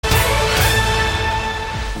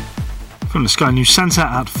from the Sky News Centre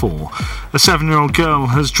at 4. A 7-year-old girl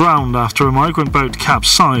has drowned after a migrant boat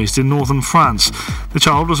capsized in northern France. The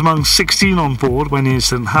child was among 16 on board when the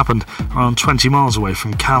incident happened around 20 miles away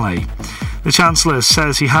from Calais. The Chancellor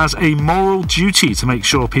says he has a moral duty to make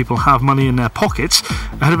sure people have money in their pockets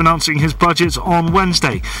ahead of announcing his budget on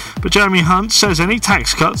Wednesday. But Jeremy Hunt says any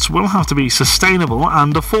tax cuts will have to be sustainable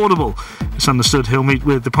and affordable. It's understood he'll meet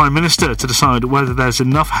with the Prime Minister to decide whether there's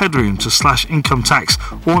enough headroom to slash income tax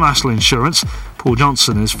or national insurance. Paul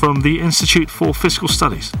Johnson is from the Institute for Fiscal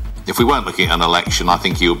Studies. If we weren't looking at an election, I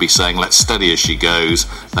think he would be saying, let's steady as she goes,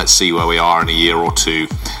 let's see where we are in a year or two.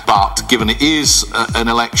 But given it is an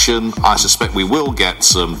election, I suspect we will get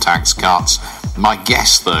some tax cuts. My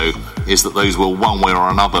guess, though, is that those will one way or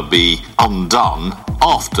another be undone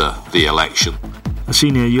after the election. A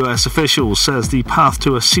senior US official says the path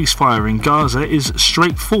to a ceasefire in Gaza is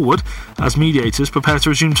straightforward as mediators prepare to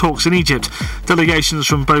resume talks in Egypt. Delegations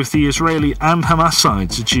from both the Israeli and Hamas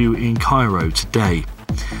sides are due in Cairo today.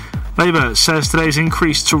 Labour says today's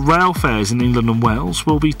increase to rail fares in England and Wales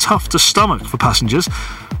will be tough to stomach for passengers.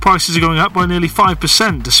 Prices are going up by nearly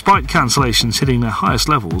 5% despite cancellations hitting their highest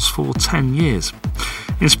levels for 10 years.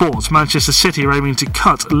 In sports, Manchester City are aiming to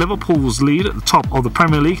cut Liverpool's lead at the top of the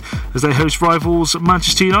Premier League as they host rivals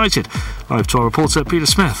Manchester United. Live to our reporter Peter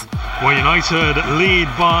Smith. Well, United lead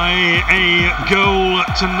by a goal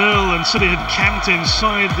to nil, and City had camped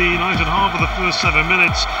inside the United half of the first 7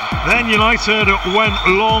 minutes. Then United went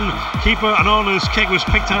long. Keeper Anana's kick was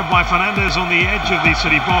picked out by Fernandes on the edge of the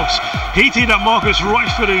City box. He teed up Marcus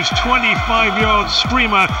Rashford, whose 25-yard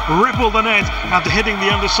screamer rippled the net after hitting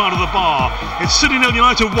the underside of the bar. It's City 0,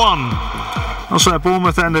 United 1. Also,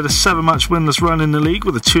 Bournemouth ended a 7-match winless run in the league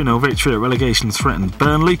with a 2-0 victory at relegation-threatened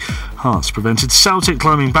Burnley. Hearts prevented Celtic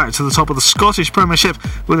climbing back to the top of the Scottish Premiership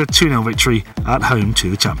with a 2-0 victory at home to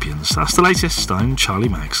the champions. That's the latest. I'm Charlie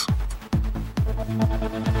Maggs.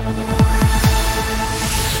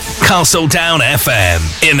 Castledown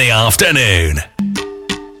FM in the afternoon.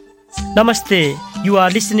 Namaste. You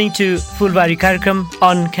are listening to Fulbari Karyakram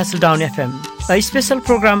on Castledown FM, a special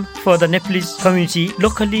program for the Nepalese community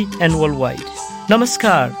locally and worldwide.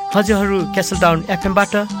 नमस्कार, हजुरहरू क्यासलडाउन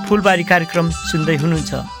एफएमबाट फुलबारी कार्यक्रम सुन्दै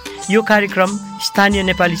हुनुहुन्छ। यो कार्यक्रम स्थानीय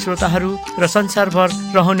नेपाली श्रोताहरू र संसारभर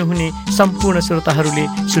रहनुहुने सम्पूर्ण श्रोताहरूले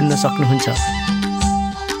सुन्न सक्नुहुन्छ।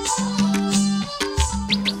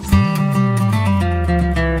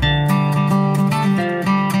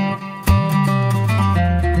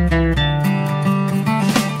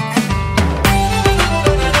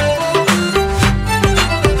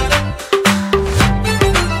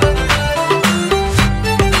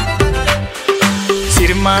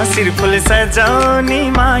 सिरफुल सजाउने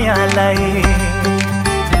मायालाई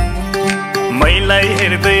मैलाई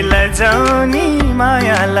हेर्दै लजाउने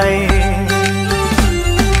मायालाई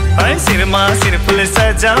सिरमा सिरफुल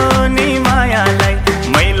सजाउने मायालाई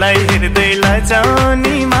मैलाई हेर्दै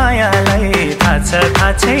लजाउने मायालाई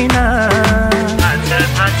थाहा छैन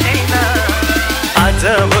आज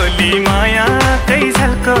भोलि माया कै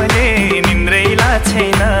झल्कोले निन्द्रै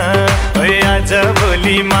लाछैन आज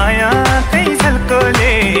भोलि माया कै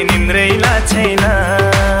झल्कोले निन्द्रै लाछैन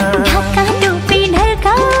ढाका टोपी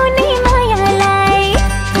ढल्काउने मायालाई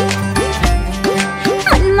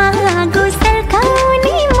मनमा आगो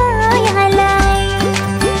सर्काउने मायालाई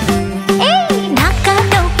ढाका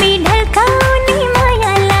टोपी ढल्काउने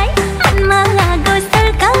मायालाई मनमा आगो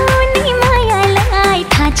सर्काउने मायालाई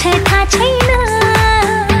थाहा छैन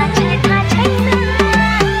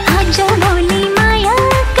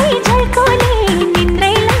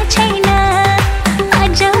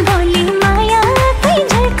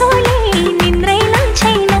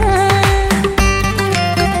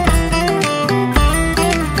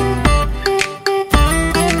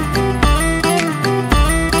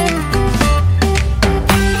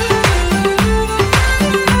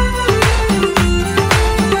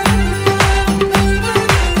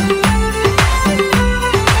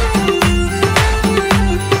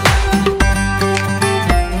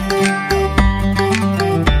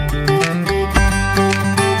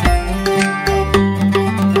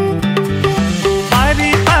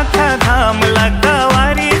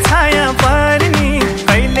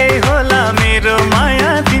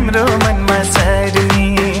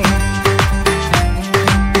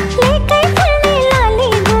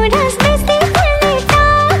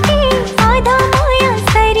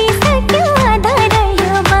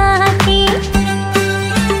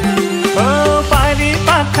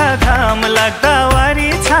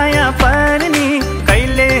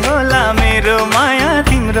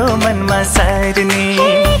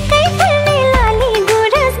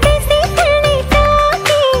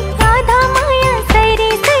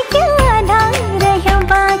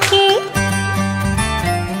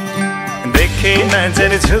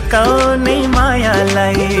झुकाउने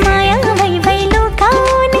मायालाई माया भई भई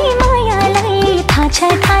लुकाउने मायालाई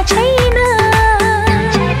थाहा छैन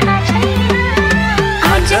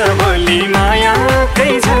आज भोलि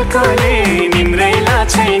मायाकै झल्कोले निन्द्रैला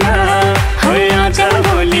छैन हो आज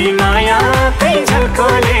भोलि मायाकै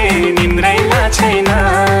झल्कोले निन्द्रैला छैन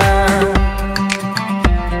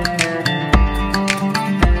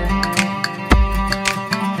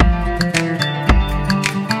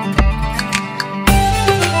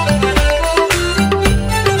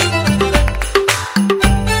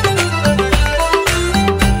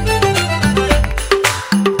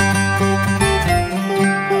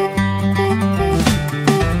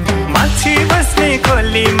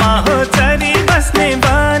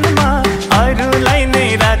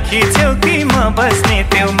बस्ने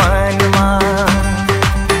त्यो मनमा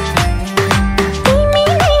तिमी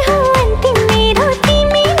नै हो अन्तिम मेरो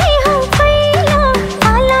तिमी नै हो पहिलो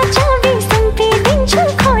आला चाबी सुम्पिदिन्छु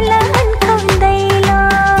खोला मनको दैलो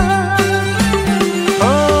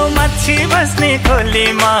ओ माछी बस्ने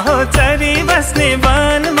खोलीमा हो चरी बस्ने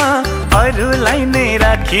वनमा अरूलाई नै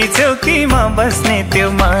राखी चौकीमा बस्ने त्यो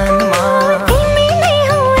मनमा तिमी नै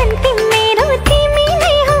हो अन्तिम मेरो तिमी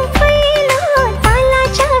नै हो पहिलो आला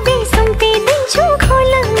चाबी सुम्पिदिन्छु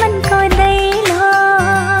खोला मनको दैलो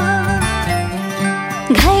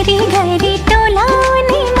घरी घरी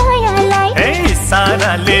टोलाउने मायालाई ए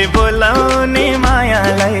साराले बोलाउने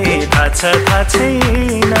मायालाई थाहा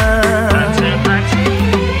छैन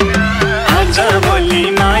आज भोलि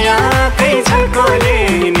मायाकै झल्कोले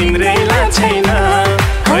निन्द्रैला छैन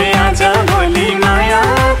हो आज भोलि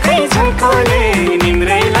मायाकै झल्कोले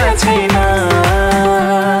निन्द्रैला छैन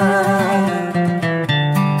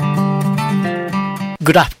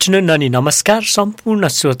गुड आफ्टरनुन अनि नमस्कार सम्पूर्ण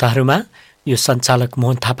श्रोताहरूमा यो सञ्चालक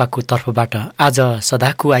मोहन थापाको तर्फबाट आज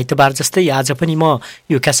सदाको आइतबार जस्तै आज पनि म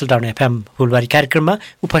यो क्यासल डाउन एफएम फुलबारी कार्यक्रममा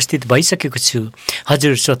उपस्थित भइसकेको छु।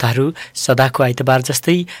 हजुर श्रोताहरू, सदाको आइतबार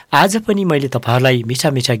जस्तै आज पनि मैले तपाईँहरूलाई मिठा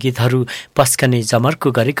मिठा गीतहरू पस्कने जमर्को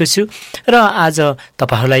गरेको छु र आज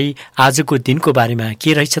तपाईँहरूलाई आजको दिनको बारेमा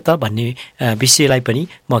के रहेछ त भन्ने विषयलाई पनि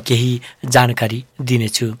म केही जानकारी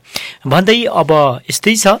दिनेछु भन्दै अब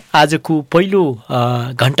यस्तै छ। आजको पहिलो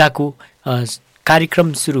घण्टाको कार्यक्रम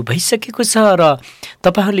सुरु भइसकेको छ र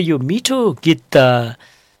तपाईहरूले यो मिठो गीत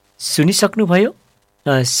सुनिसक्नुभयो।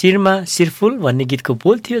 शिरमा शिरफुल भन्ने गीतको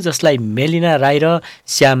बोल थियो जसलाई मेलिना राई र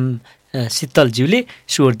श्याम शीतलज्यूले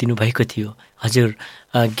स्वर दिनुभएको थियो। हजुर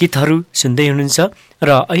गीतहरू सुन्दै हुनुहुन्छ र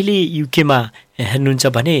अहिले युकेमा हेर्नुहुन्छ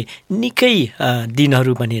भने निकै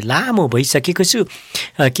दिनहरू भने लामो भइसकेको छु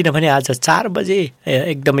किनभने आज 4 बजे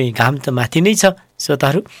एकदमै घाम त माथि नै छ।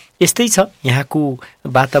 श्रोताहरू, यस्तै छ यहाँको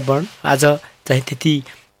वातावरण। आज चाहिँ त्यति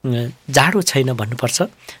जाडो छैन भन्नुपर्छ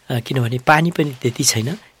किनभने पानी पनि त्यति छैन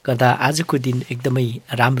गर्दा आजको दिन एकदमै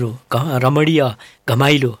राम्रो रमणीय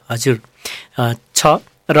घमाइलो हजुर छ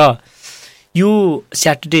र यो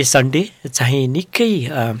स्याटरडे सन्डे चाहिँ निकै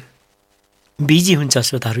बिजी हुन्छ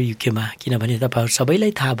श्रोताहरू युकेमा किनभने तपाईँहरू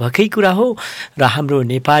सबैलाई थाहा भएकै कुरा हो र हाम्रो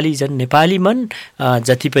नेपाली मन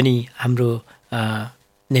जति पनि हाम्रो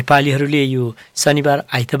नेपालीहरूले यो शनिबार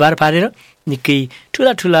आइतबार पारेर निकै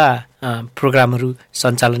ठुला प्रोग्रामहरू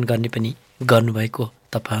सञ्चालन गर्ने पनि गर्नुभएको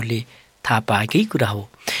तपाईँहरूले थाहा पाएकै कुरा हो।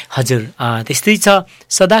 हजुर त्यस्तै छ।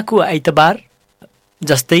 सदाको आइतबार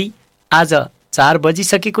जस्तै आज 4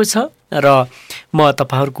 बजिसकेको छ र म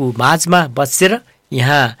तपाईँहरूको माझमा बसेर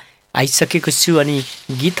यहाँ आइसकेको छु अनि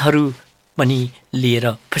गीतहरू पनि लिएर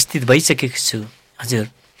उपस्थित भइसकेको छु। हजुर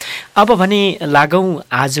अब भने लागौँ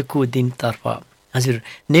आजको दिनतर्फ। हजुर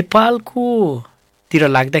नेपालको तिर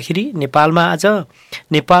लाग्दाखेरि नेपालमा आज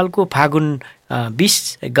नेपालको फागुन 20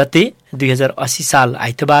 गते 2080 साल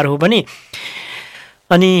आइतबार हो भने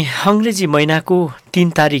अनि अङ्ग्रेजी महिनाको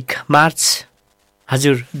 3 तारिक मार्च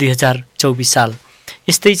हजुर 2024 साल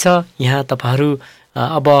यस्तै छ। यहाँ तपाईँहरू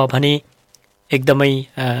अब भने एकदमै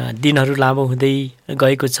दिनहरू लामो हुँदै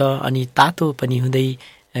गएको छ अनि तातो पनि हुँदै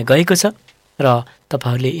गएको छ र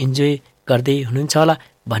तपाईँहरूले इन्जोय गर्दै हुनुहुन्छ होला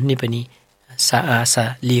भन्ने पनि आशा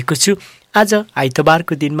लिएको छु। आज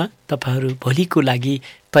आइतबारको दिनमा तपाईँहरू भोलिको लागि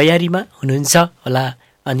तयारीमा हुनुहुन्छ होला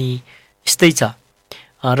अनि यस्तै छ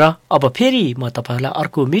र अब फेरि म तपाईँहरूलाई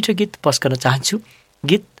अर्को मिठो गीत पस्कन चाहन्छु।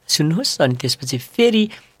 गीत सुन्नुहोस् अनि त्यसपछि फेरि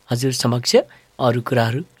हजुर समक्ष अरू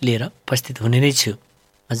कुराहरू लिएर उपस्थित हुने नै छु।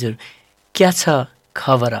 हजुर क्या छ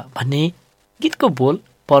खबर भन्ने गीतको बोल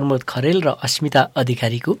प्रमोद खरेल र अस्मिता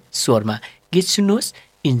अधिकारीको स्वरमा गीत सुन्नुहोस्,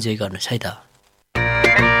 इन्जोय गर्नुहोस् है त।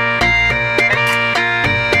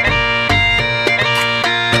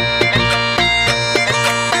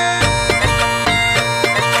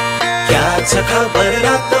 क्या छ खबर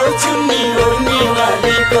रातो चुन्नी ओढ्ने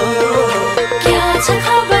वालीको, क्या छ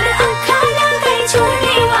खबर आँखा लगाई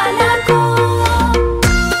छोड्ने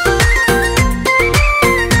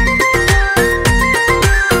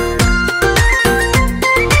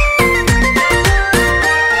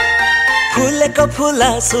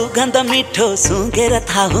फुला सुगन्ध मिठो सुँघेर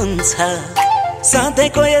थाहा हुन्छ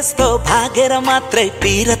सधैँको यस्तो भागेर मात्रै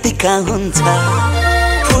पिरतिका हुन्छ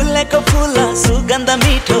फुलेको फुला सुगन्ध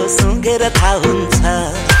मिठो सुँघेर थाहा हुन्छ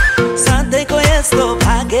सधैँको यस्तो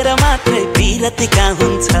भागेर मात्रै पिरतिका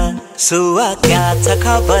हुन्छ सुवा क्या छ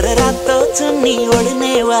खबर रातो चुन्नी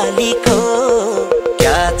ओढ्ने वालीको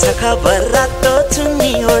क्या छ खबर रातो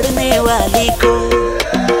चुन्नी ओढ्ने वालीको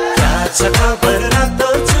क्या छ खबर रातो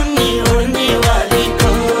चुन्नी ओढ्ने वालीको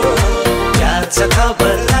क्या छ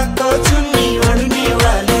खबर रातो चुन्नी ओढ्ने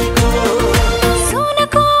वालीको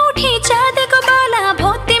सुनको उठी चाँदको बाला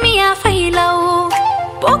भो तिमी आफै लाऊ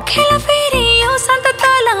पोखेला फेरि यो सन्त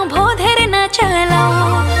तला भो धेरै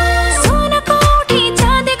नचलाऊ सुनको उठी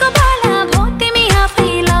चाँदको बाला भो तिमी आफै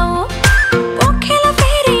लाऊ पोखेला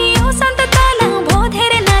फेरि यो सन्त तला भो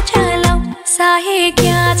धेरै नचलाऊ साहे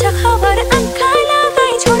क्या छ खबर आँखा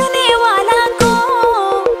लगाई छोड्ने वालाको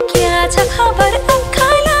क्या छ खबर आँखा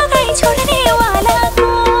लगाई छोड्ने वालाको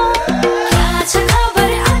क्या छ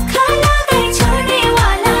खबर आँखा लगाई छोड्ने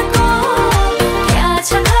वालाको क्या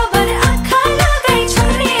छ खबर आँखा लगाई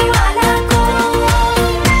छोड्ने वालाको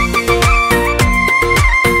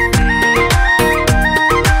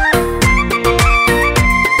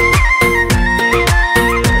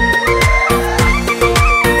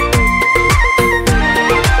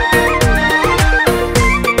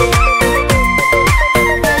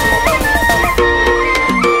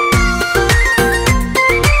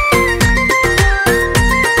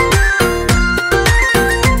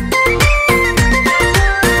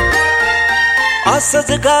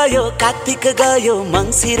असोज गयो कार्तिक गयो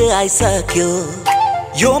मङ्सिर आइसक्यो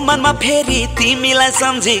यो मनमा फेरि तिमीलाई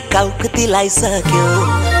सम्झी काउकुती लाइसक्यो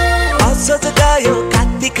असोज गयो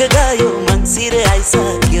कार्तिक गयो मङ्सिर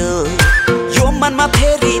आइसक्यो यो मनमा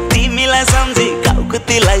फेरि तिमीलाई सम्झी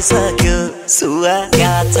काउकुती लाइसक्यो सुवा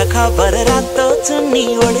क्या छ खबर रातो चुन्नी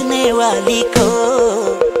ओढ्ने वालीको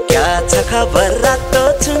क्या छ खबर रातो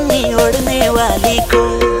चुन्नी ओढ्ने वालीको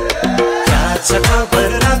क्या छ खबर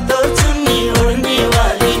रातो चुन्नी ओढ्ने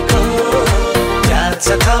वालीको क्या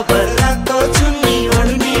छ खबर रातो चुन्नी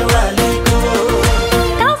ओढ्ने वालीको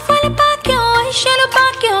टफल पाक्यो ऐसेलो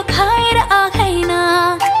पाक्यो खाएर आघाइन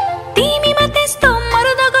तिमीमा त्यस्तो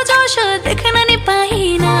मर्दको जोस देख्न नि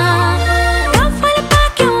पाइन टफल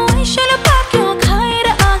पाक्यो ऐसेलो पाक्यो खाएर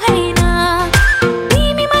आघाइन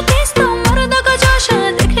तिमीमा त्यस्तो मर्दको जोस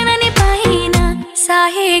देख्न नि पाइन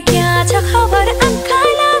साहे क्या छ खबर आँखा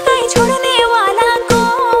लगाई छोड्ने वालाको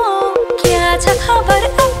क्या छ खबर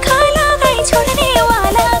आँखा लगाई छोड्ने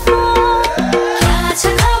वालाको क्या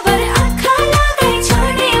छ खबर आँखा लगाई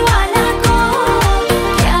छोड्ने वालाको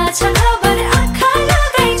क्या छ खबर आँखा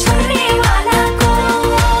लगाई छोड्ने वालाको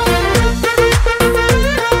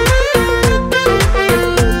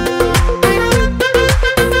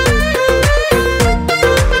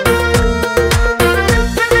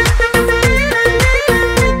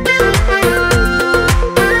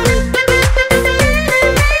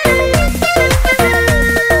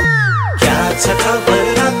क्या छ खबर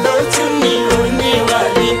रातो चुन्नी ओढ्ने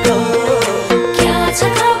वालीको क्या छ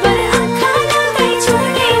खबर आँखा लगाई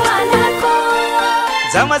छोड्ने वालाको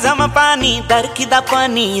झम झम पानी दर्किँदा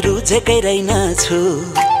पनि रुझेकै रहेनछु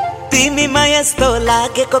तिमीमा यस्तो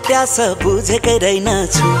लागेको प्यास बुझेकै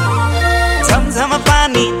रहेनछु झमझम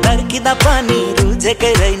पानी दर्किँदा पनि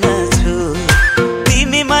रुझेकै रहेनछु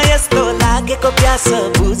तिमीमा यस्तो लागेको प्यास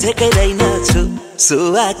बुझेकै रहेनछु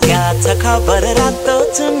सुवा क्या छ खबर रातो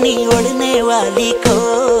चुन्नी ओढ्ने वालीको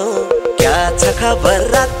क्या छ खबर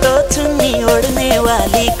रातो चुन्नी ओढ्ने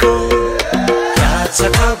वालीको क्या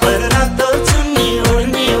छ खबर रातो चुन्नी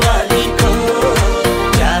ओढ्ने वालीको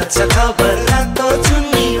क्या छ खबर रातो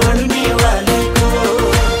चुन्नी ओढ्ने वालीको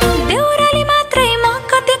देउराली मात्रै म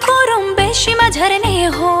कति कोरौँ बेसीमा झर्ने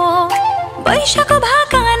हो बैशाको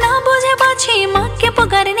भाका नबुझेपछि म के पो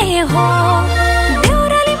गर्ने हो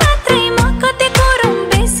देउराली मात्रै म कति कोरौँ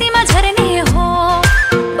बेसीमा झर्ने हो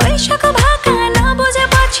बैशाको भाका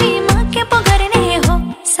नबुझेपछि म के पो गर्ने हो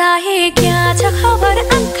साहे क्या छ खबर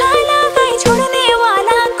आँखा लगाई छोड्ने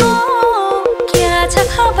वालाको क्या छ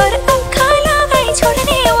खबर आँखा लगाई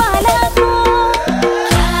छोड्ने वालाको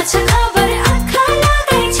क्या छ खबर आँखा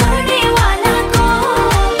लगाई छोड्ने वालाको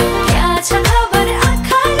क्या छ खबर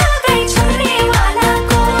आँखा लगाई छोड्ने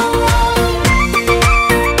वालाको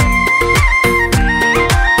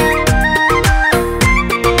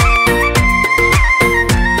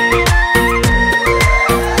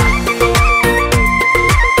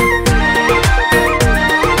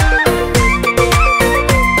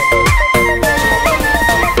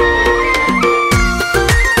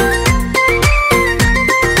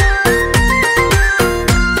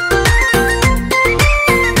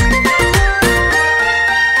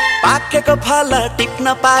फल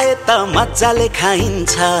टिप्न पाए त मजाले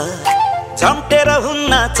खाइन्छ झम्टेर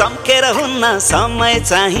हुन्न चम्केर हुन्न समय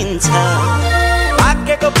चाहिन्छ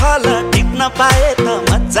पाकेको फल टिप्न पाए त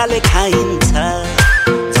मजाले खाइन्छ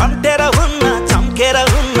झम्टेर हुन्न चम्केर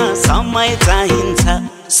हुन्न समय चाहिन्छ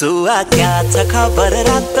सुआ क्या छ खबर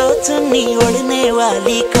रातो चुन्नी ओढ्ने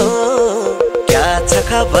वालीको क्या छ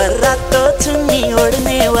खबर रातो चुन्नी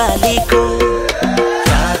ओढ्ने वालीको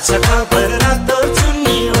क्या छ खबर रातो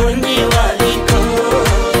चुन्नी ओढ्ने वालीको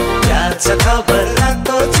क्या छ खबर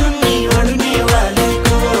रातो चुन्नी ओढ्ने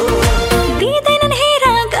वालीको दिँदैनन् हेर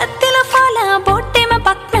गतिलो फल बोटेमा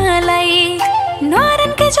पाक्नलाई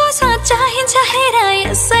नरनकै जोस चाहिन्छ हेर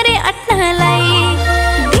यसरी अट्नलाई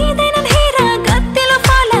दिँदैनन् हेर गतिलो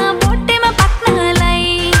फल बोटेमा पाक्नलाई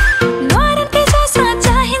नरनकै जोस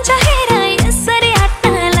चाहिन्छ हेर यसरी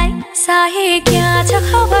अट्नलाई साहे क्या छ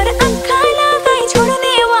खबर आँखा लगाई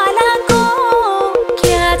छोड्ने वालाको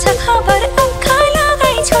क्या छ खबर आँखा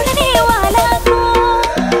लगाई छोड्ने वालाको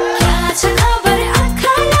क्या छ खबर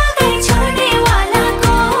आँखा लगाई छोड्ने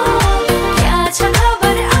वालाको क्या छ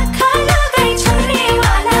खबर आँखा लगाई छोड्ने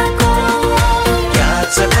वालाको क्या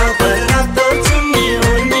छ खबर रातो चुन्नी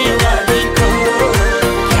ओढ्ने वालीको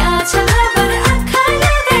क्या छ खबर आँखा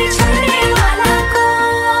लगाई छोड्ने वालाको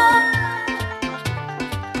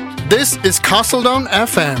This is Castledown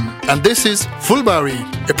FM and this is Fulbari,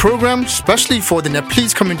 a program specially for the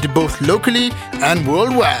Nepalese community both locally and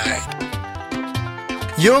worldwide.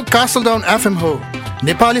 Yo Castledown FM ho,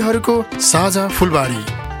 Nepaliharuko Saza Fulbari.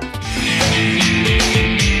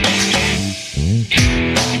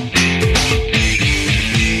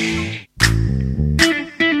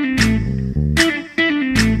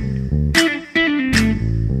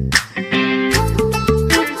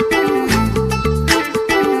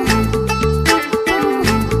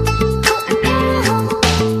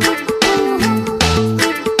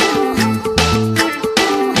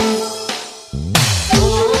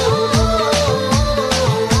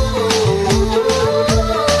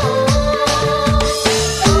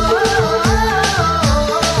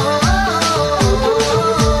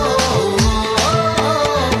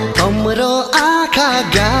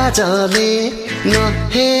 लाजले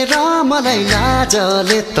नहेर मलाई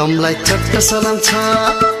लाजले तमलाई चट्ट सलाम छ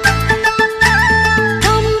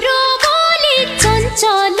हाम्रो बोली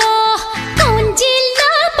चञ्चल कौन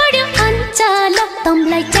जिल्ला पढ्यो अञ्चल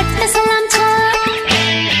तमलाई चट्ट सलाम छ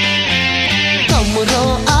तम्रो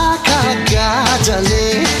आँखा गाजले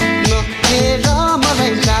नहेर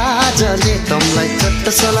मलाई लाजले तमलाई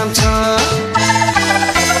चट्ट सलाम छ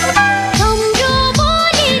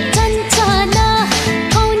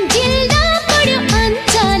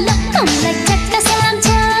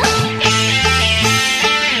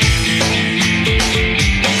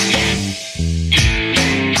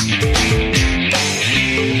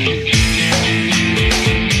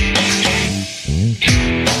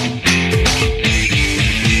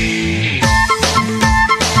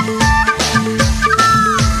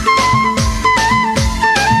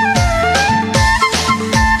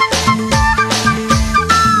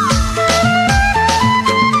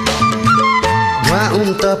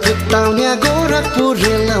पुटाउन्या गोरखपुर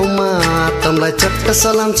रेलौमा तमलाई चट्ट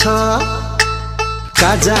सलाम छ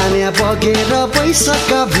काजान्या बगेर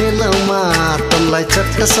पैसाका भेलौमा तमलाई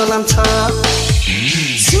चट्ट सलाम छ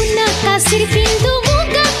सुनका सिरपिन्दु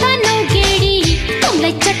मुगका नौगेडी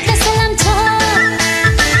तमलाई चट्ट सलाम छ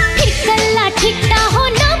ठिक्कल्ला ठिक्टा हो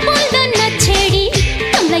न बोल्दैन छेडी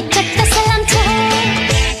तमलाई चट्ट सलाम छ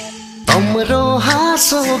तम्रो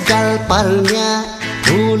हाँसो गाल पाल्न्या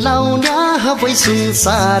भुलाउन्या हबै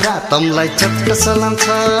संसारा तमलाई चट्ट सलाम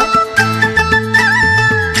छ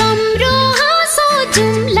तम्रो हाँसो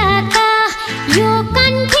जुम्लाका यो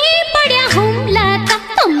कन्ठी पड्या हुम्लाका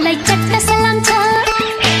तमलाई चट्ट सलाम छ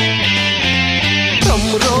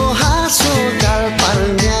तम्रो हाँसो गाल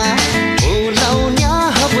पाल्न्या भुलाउन्या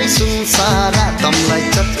हबै संसारा तमलाई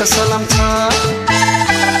चट्ट सलाम छ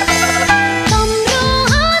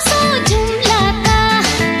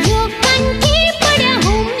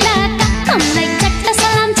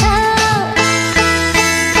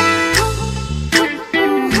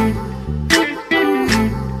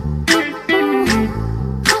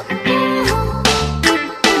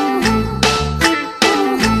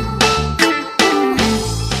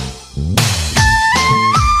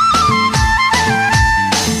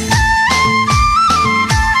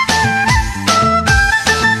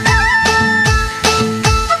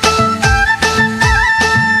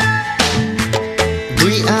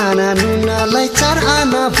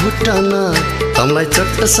तमलाई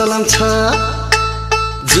चट्ट सलाम छ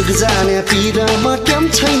जुग जाने पिरमा क्याम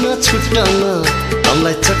छैन छुट्टन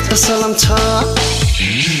तमलाई चट्ट सलाम छ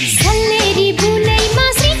सल्लेरी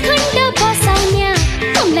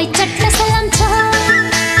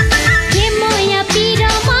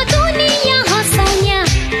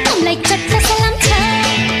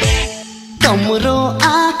तम्रो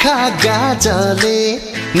आँखा गाजले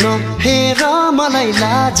नहेर मलाई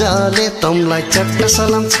लाजले तमलाई चट्ट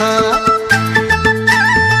सलाम छ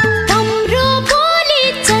तम्रो बोली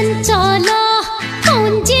चञ्चल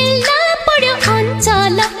कौन जिल्ला पढ्यो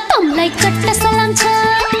अञ्चल तमलाई चट्ट सलाम छ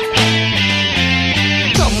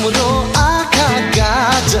तम्रो आँखा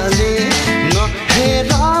गाजले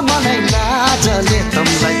नहेर मलाई लाजले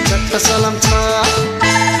तमलाई चट्ट सलाम छ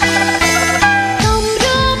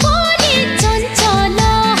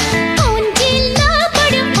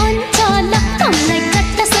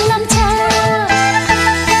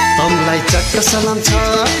चट्ट सलाम छ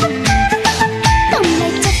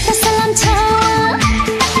तमलाई चट्ट सलाम छ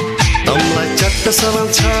तमलाई चट्ट सलाम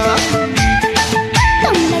छ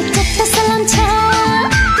तमलाई चट्ट सलाम छ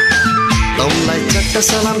तमलाई चट्ट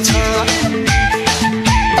सलाम छ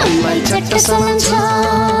तमलाई चट्ट सलाम छ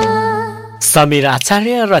समीर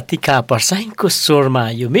आचार्य र टिका पर्साइङको स्वरमा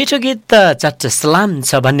यो मिठो गीत चट्ट सलाम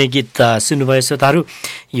छ भन्ने गीत सुन्नुभयो श्रोताहरू।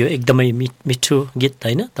 यो एकदमै मिठो गीत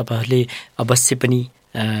होइन, तपाईँहरूले अवश्य पनि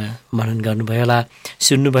मनन गर्नुभयो होला,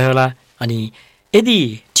 सुन्नुभयो होला। अनि यदि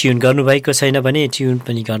ट्युन गर्नुभएको छैन भने ट्युन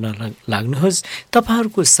पनि गर्न लाग्नुहोस्।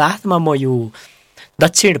 तपाईँहरूको साथमा म यो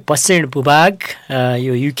दक्षिण पश्चिम भूभाग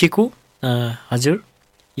यो युकेको हजुर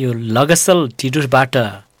यो लगसल टिडुरबाट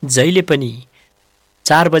जहिले पनि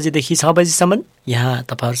 4 बजेदेखि 6 बजेसम्म यहाँ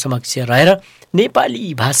तपाईँहरू समक्ष रहेर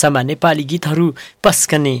नेपाली भाषामा नेपाली गीतहरू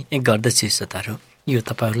पस्कने गर्दछु श्रोताहरू। यो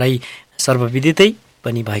तपाईँहरूलाई सर्वविदितै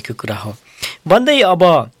पनि भएको कुरा हो। भन्दै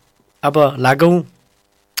अब लागौँ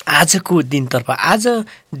आजको दिनतर्फ। आज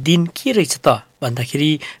दिन के रहेछ त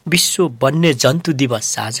भन्दाखेरि विश्व वन्य जन्तु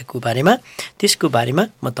दिवस आजको बारेमा, त्यसको बारेमा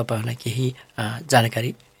म तपाईँहरूलाई केही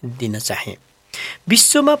जानकारी दिन चाहे।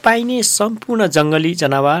 विश्वमा पाइने सम्पूर्ण जङ्गली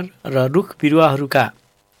जनावर र रुख बिरुवाहरूका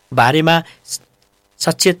बारेमा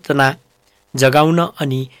सचेतना जगाउन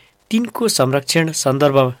अनि तिनको संरक्षण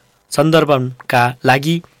सन्दर्भका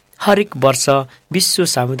लागि हरेक वर्ष विश्व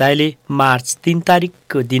समुदायले मार्च 3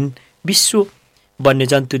 तारिकको दिन विश्व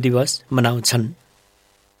वन्यजन्तु दिवस मनाउँछन्।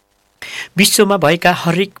 विश्वमा भएका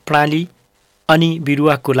हरेक प्राणी अनि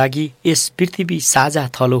बिरुवाको लागि यस पृथ्वी साझा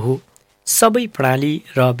थलो हो। सबै प्राणी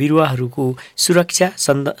र बिरुवाहरूको सुरक्षा,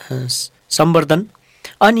 सम्वर्धन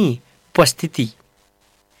अनि उपस्थिति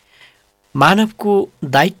मानवको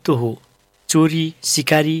दायित्व हो। चोरी,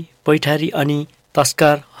 शिकारी, पैठारी अनि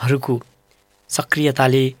तस्करहरूको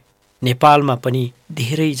सक्रियताले नेपालमा पनि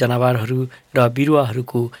धेरै जनावरहरू र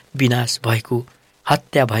बिरुवाहरूको विनाश भएको,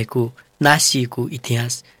 हत्या भएको, नासिएको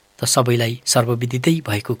इतिहास त सबैलाई सर्वविदितै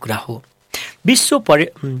भएको कुरा हो। विश्व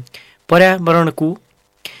पर्यावरणको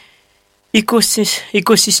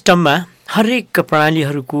इकोसिस्टममा हरेक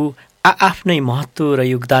प्राणीहरूको आफ्नै महत्त्व र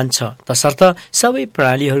योगदान छ, तसर्थ सबै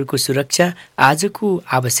प्राणीहरूको सुरक्षा आजको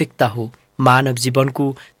आवश्यकता हो। मानव जीवनको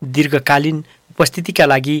दीर्घकालीन उपस्थितिका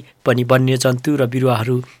लागि पनि वन्यजन्तु र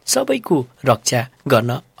बिरुवाहरू सबैको रक्षा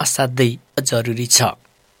गर्न असाध्यै जरुरी छ।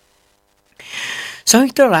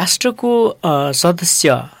 संयुक्त राष्ट्रको सदस्य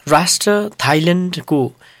राष्ट्र थाइल्यान्डको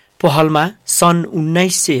पहलमा सन्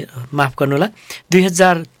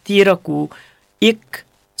 2013 को एक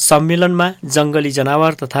सम्मेलनमा जङ्गली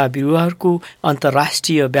जनावर तथा बिरुवाहरूको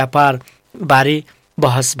अन्तर्राष्ट्रिय व्यापार बारे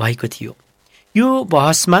बहस भएको थियो। यो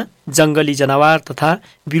बहसमा जङ्गली जनावर तथा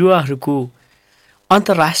बिरुवाहरूको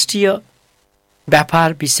अन्तर्राष्ट्रिय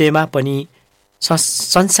व्यापार विषयमा पनि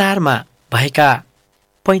संसारमा भएका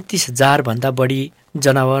 35,000 भन्दा बढी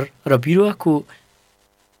जनावर र बिरुवाको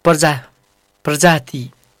प्रजाति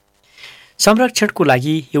संरक्षणको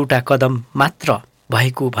लागि एउटा कदम मात्र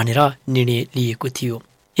भएको भनेर निर्णय लिएको थियो।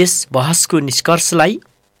 यस बहसको निष्कर्षलाई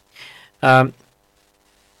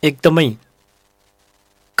एकदमै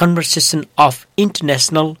conversation of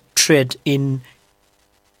international trade in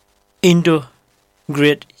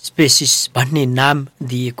इन्डोग्रेड spaces भन्ने नाम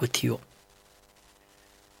दिएको थियो।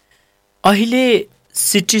 अहिले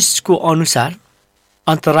सिटिसको अनुसार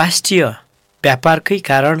अन्तर्राष्ट्रिय व्यापारकै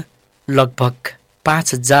कारण लगभग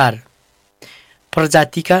 5,000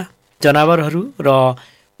 प्रजातिका जनावरहरू र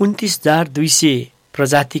 29,200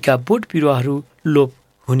 प्रजातिका बोट बिरुवाहरू लोप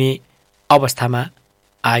हुने अवस्थामा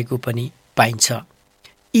आएको पनि पाइन्छ।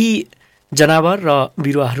 यी जनावर र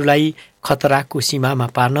बिरुवाहरूलाई खतराको सीमामा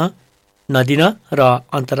पार्न नदिन र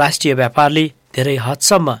अन्तर्राष्ट्रिय व्यापारले धेरै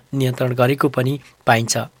हदसम्म नियन्त्रण गरेको पनि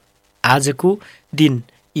पाइन्छ। आजको दिन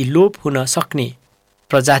यी लोप हुन सक्ने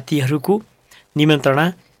प्रजातिहरूको निमन्त्रणा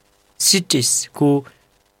सिटिसको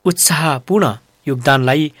उत्साहपूर्ण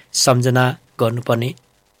योगदानलाई सम्झना गर्नुपर्ने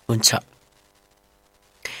हुन्छ।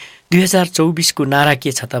 2024 को नारा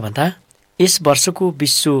के छ त भन्दा यस वर्षको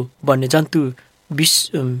विश्व वन्यजन्तु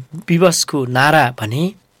दिवसको नारा भने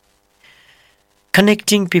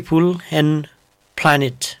connecting people and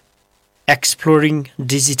planet, exploring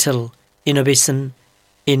digital innovation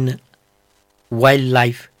in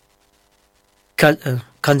wildlife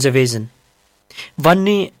conservation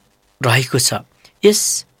भन्ने रहेको छ। यस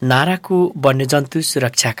नाराको वन्यजन्तु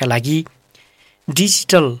सुरक्षाका लागि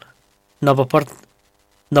डिजिटल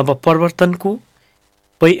नवप्रवर्तनको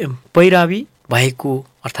पैरावी भएको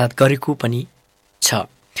अर्थात् गरेको पनि छ।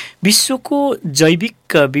 विश्वको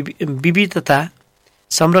जैविक विविधता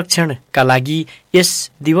संरक्षणका लागि यस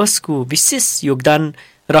दिवसको विशेष योगदान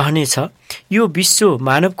रहनेछ। यो विश्व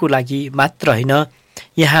मानवको लागि मात्र होइन,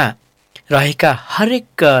 यहाँ रहेका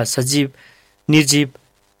हरेक सजीव निर्जीव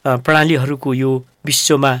प्राणीहरूको यो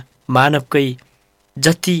विश्वमा मानवकै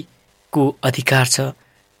जतिको अधिकार छ।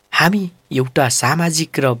 हामी एउटा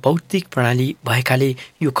सामाजिक र बौद्धिक प्रणाली भएकाले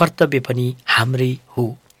यो कर्तव्य पनि हाम्रै हो।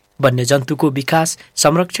 वन्यजन्तुको विकास,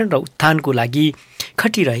 संरक्षण र उत्थानको लागि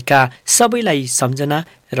खटिरहेका सबैलाई सम्झना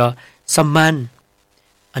र सम्मान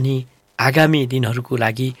अनि आगामी दिनहरूको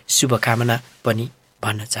लागि शुभकामना पनि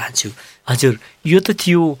भन्न चाहन्छु। हजुर, यो त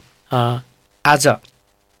थियो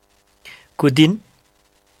आजको दिन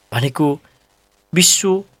भनेको विश्व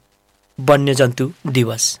वन्यजन्तु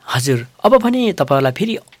दिवस। हजुर, अब भने तपाईँहरूलाई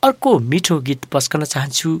फेरि अर्को मिठो गीत पस्कन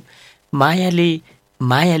चाहन्छु। मायाले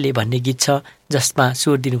मायाले भन्ने गीत छ, जसमा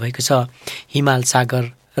स्वर दिनुभएको छ हिमाल सागर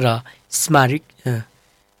र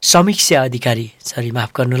समीक्षा अधिकारी,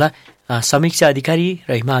 माफ गर्नुहोला, समीक्षा अधिकारी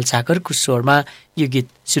र हिमाल सागरको स्वरमा यो गीत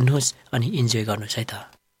सुन्नुहोस् अनि इन्जोय गर्नुहोस् है त।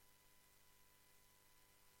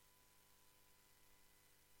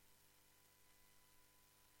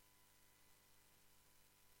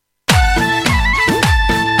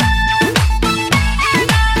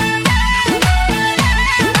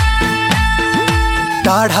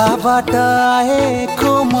 टाढाबाट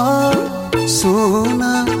आएको म सुन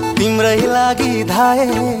तिम्रै लागि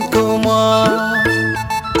धाएको म,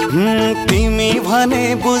 तिमी भने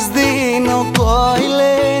बुझ्दिनौ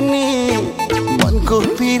कहिले नि, मनको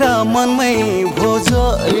पीडा मनमै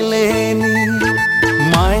भोजैले नि।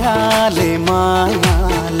 मायाले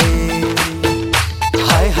मायाले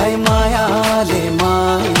हाय हाय मायाले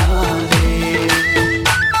मायाले,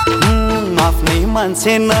 आफ्नै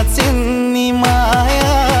मान्छे नचिन्ने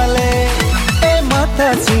मायाले, ए म त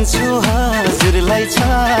चिन्छु हजुरलाई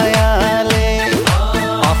छायाले।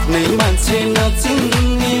 आफ्नै मान्छे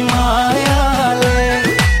नचिन्ने मायाले,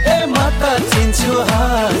 ए म त चिन्छु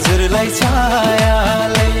हजुरलाई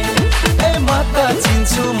छायाले, ए म त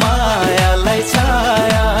चिन्छु मायालाई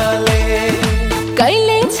छायाले।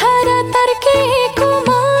 कहिले छ र तर्केको म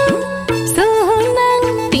सुन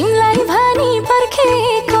तिमलाई भनी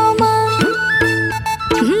पर्खेको म,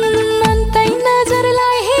 अन्तै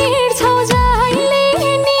नजरलाई हेर्छौ जहिले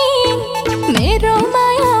नि, मेरो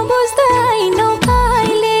माया बुझ्दैनौ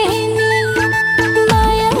कहिले नि।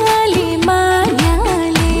 मायाले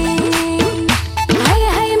मायाले हाय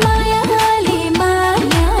हाय मायाले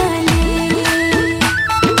मायाले,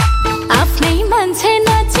 आफ्नै मान्छे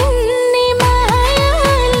नचिन्ने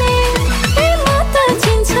मायाले, ए म त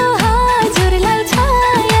चिन्छु हजुरलाई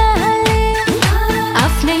छायाले।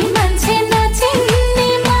 आफ्नै मान्छे नचिन्ने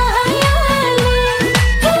मायाले,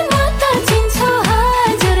 ए म त चिन्छु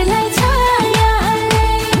हजुरलाई छायाले,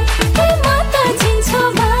 ए म त चिन्छु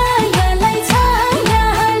मायालाई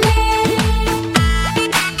छायाले।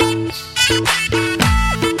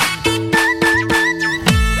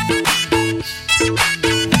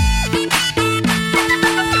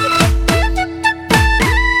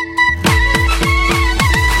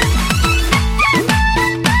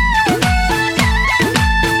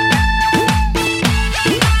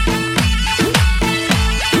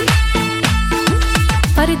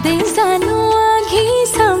 परदेश जानु अघि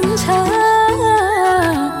सम्झ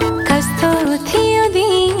कस्तो थियो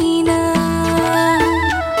दिन,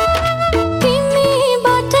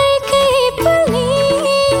 तिमीबाटै पनि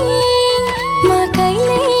म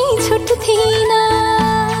कहिल्यै छुट्थिन।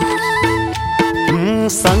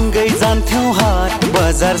 सँगै जान्थ्यौं हाट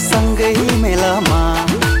बजार, सँगै मेलामा,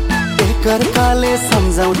 एकअर्काले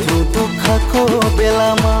सम्झाउँथ्यौं दुःखको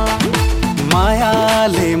बेलामा।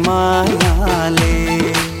 मायाले मायाले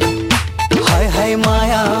हाय हाय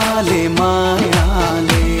मायाले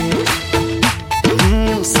मायाले,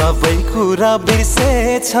 सबै कुरा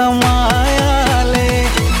बिर्सेछ मायाले,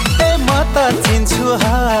 ए म त चिन्छु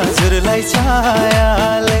हजुरलाई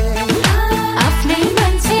छायाले। आफ्नै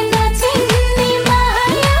मान्छे नचिन्ने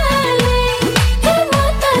मायाले, ए म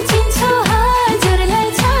त चिन्छु हजुरलाई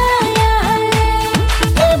छायाले।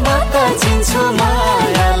 ए म त चिन्छु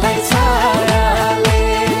मायालाई छायाले।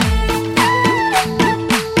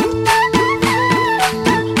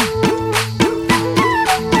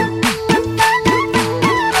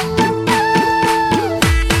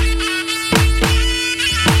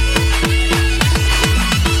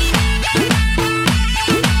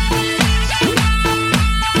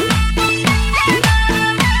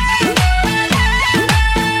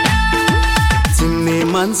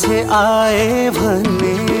 मान्छे आए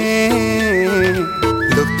भने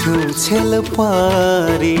लुक्थ्यौ छेल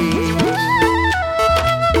पारी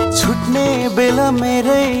छुट्ने बेला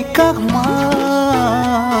मेरै काखमा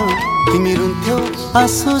तिमी रुन्थ्यौ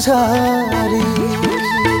आँसु झारी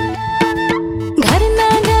घर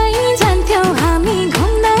नगई जान्थ्यौ हामी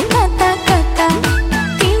घुम्न कता कता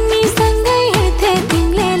तिमी सँगै हिँड्थे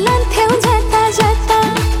तिमीले लान्थ्यौ जता जता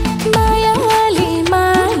मायाले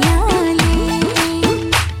मायाले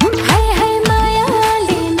हाय हाय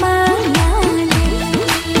मायाले मायाले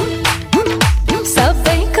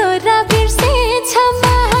सबै कुरा बिर्सेछ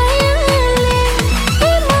मायाले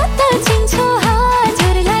म त चिन्छु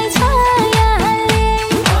हजुरलाई छायाले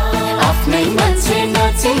आफ्नै मान्छे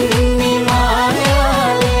नचिन्ने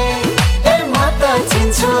मायाले म त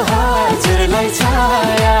चिन्छु हजुरलाई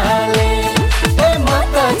छायाले म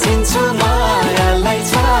त चिन्छु मायालाई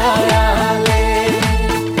छायाले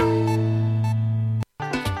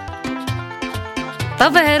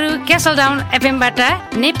तपाईहरु क्यासल डाउन एफएमबाट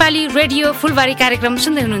नेपाली रेडियो फुलबारी कार्यक्रम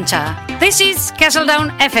सुन्दै हुनुहुन्छ This is Castle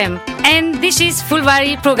Down FM and this is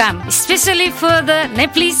Fulbari program especially for the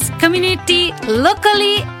Nepalese community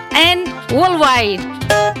locally and worldwide.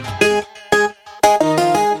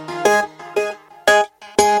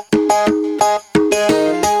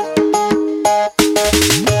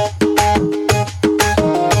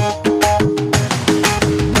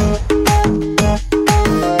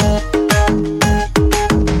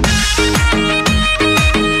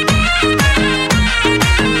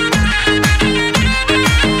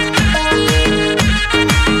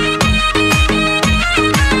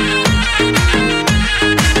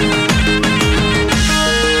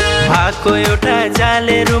 भएको एउटा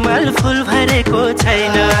जाले रुमाल फुल भरेको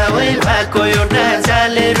छैन ओइ भएको एउटा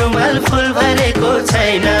जाले रुमाल फुल भरेको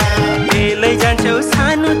छैन बेलै जान्छौ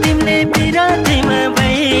सानो तिमीले पिरातीमा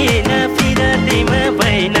भएन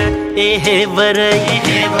एहे बरै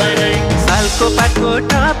सालको पातको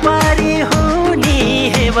टपारी हुनी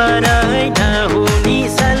हे बरै नहुनी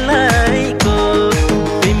सल्लाइको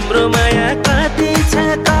तिम्रो माया कति छ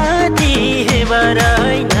कति हे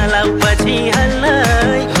बरै नलाउ पछि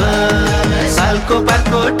हल्लाइको सालको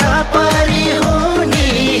पातको टपारी हुनी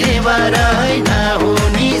हे बरै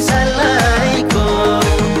नहुनी सल्लाइको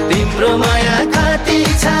तिम्रो माया कति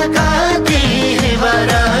छ कति हे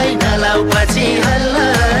बरै नलाउ पछि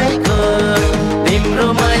हल्लाइको तिम्रो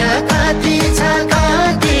माया कति छ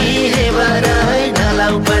कति हे बरै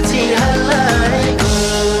नलाउ पछि हल्लाइको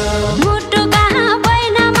मुटु कहाँ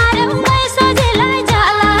बैन मार्यौ मै सोझेलाई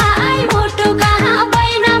जाला मुटु कहाँ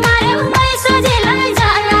बैन मार्यौ मै सोझेलाई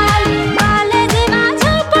जाला कलेजीमा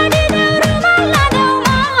झोपडी देऊ रुमाल लादेऊ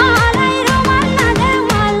मलाई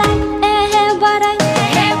एहे बरै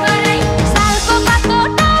सालको पातको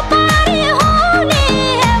टपारी हुने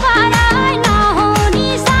हे बरै नहुनी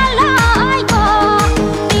सल्लाइको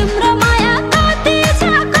तिम्रो माया कति छ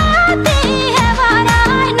कति हे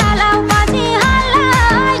बरै नलाउ पछि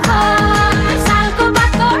हल्लाइको सालको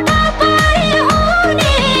पातको टपारी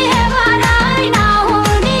हुने हे बरै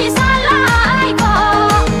नहुनी सल्लाइको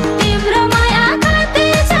तिम्रो माया कति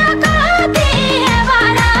छ कति हे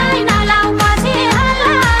बरै नलाउ पछि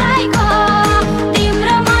हल्लाइको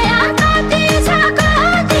तिम्रो माया कति छ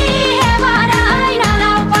कति हे बरै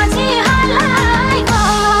नलाउ पछि हल्लाइको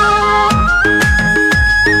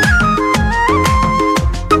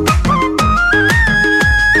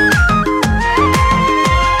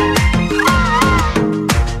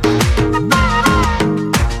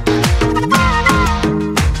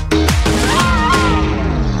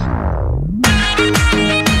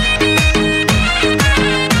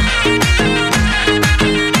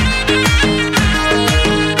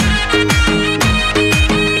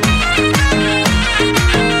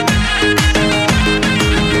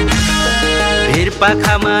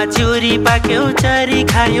भिरपाखामा चुरी पाक्यौ चरी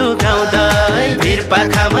खायो गाउँदै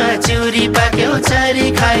भिरपाखामा चुरी पाक्यौ चरी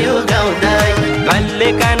खायो गाउँदै कल्ले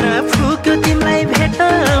कान फुक्यो तिमीलाई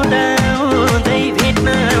भेटाउँदा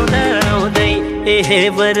आउँदै एहे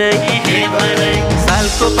बरै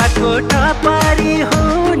सालको पातको टपारी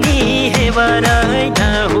हुनी हे बरै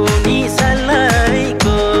नहुनी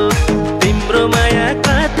सल्लाइको तिम्रो माया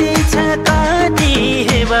कति छ कति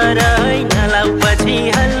हे बरै नलाउ पछि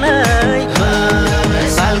हल्लाइको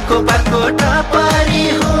सालको पातको टपारी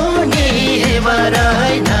हुनी हे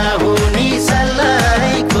बरै नहुनी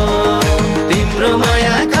सल्लाइको तिम्रो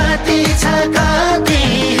माया कति छ कति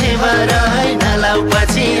हे बरै नलाउ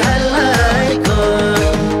पछि हल्लाइको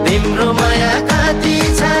तिम्रो माया कति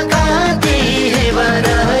छ कति हे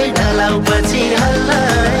बरै नलाउ पछि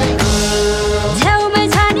हल्लाइको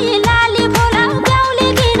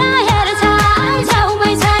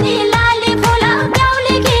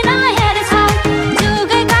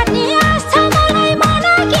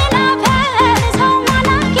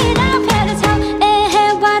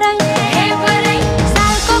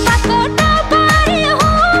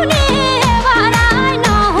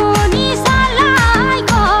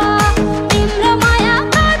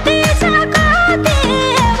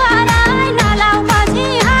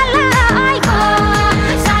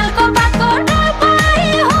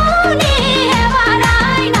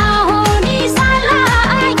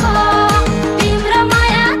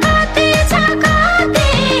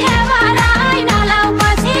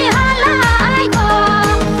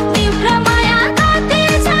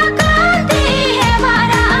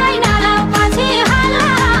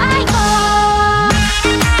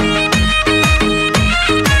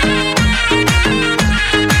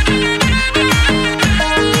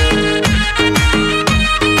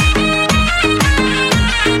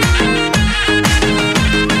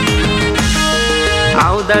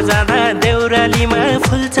आउँदा जाँदा देउरालीमा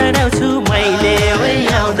फुल चढाउँछु मैले ओइ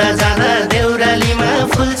आउँदा जाँदा देउरालीमा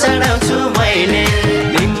फुल चढाउँछु मैले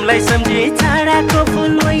तिमीलाई सम्झी छाडाको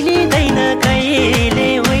फुल ओइलिँदैन कहिले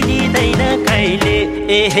ओइलिँदैन कहिले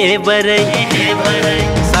एहे बरै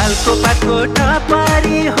सालको पातको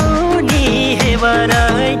टपरी हुनी हे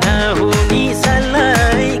बरै नहुनी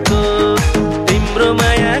सल्लाइको तिम्रो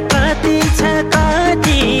माया कति छ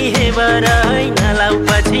कति हे बरै नलाउ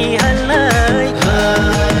पछि हल्लै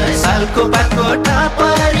सालको पातको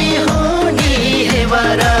टपरी हुनी हे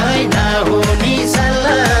बरै नहुनी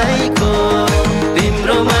सल्लाइको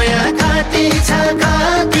तिम्रो माया कति छ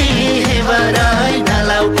कति हे बरै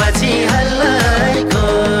नलाउ पछि हल्लाइको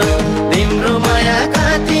तिम्रो माया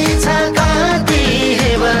कति छ कति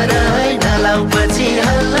हे बरै नलाउ पछि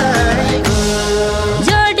हल्लाइको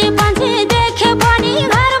जोडी पन्छी देखे पनि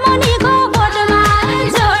घर मुनिको बोटमा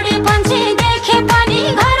जोडी पन्छी देखे पनि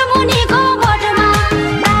घर मुनिको बोटमा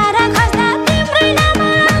तारा खस्दा तिम्रै नाम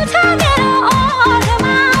आउँछ मेरो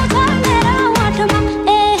ओठमा आउँछ मेरो ओठमा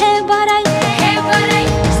एहे बरै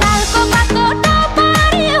सालको पातको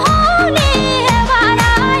टपरी हुने हे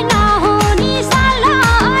बरै नहुनी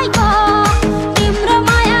सल्लाइको तिम्रो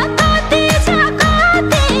माया कति छ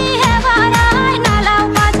कति हे बरै नलाउ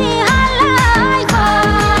पछि हल्लाइको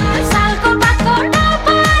सालको पातको टपरी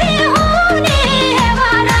हुने हे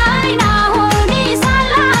बरै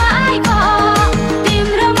नहुनी सल्लाइको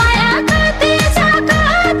तिम्रो माया कति छ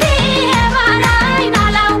कति हे बरै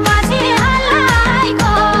नलाउ पछि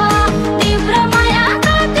हल्लाइको तिम्रो माया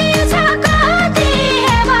कति छ कति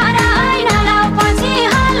हे बरै नलाउ पछि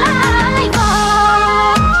हल्लाइको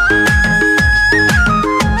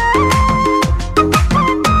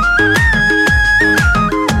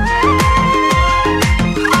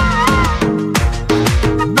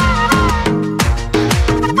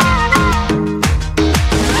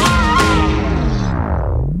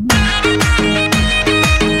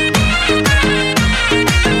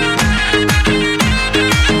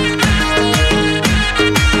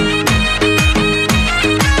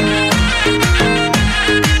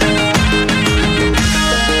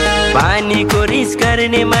पानीको रिस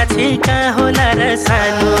गर्ने माछी कहाँ होला र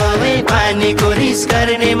सानो पानीको रिस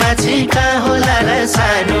गर्ने माछी कहाँ होला र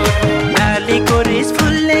सानो डालीको रिस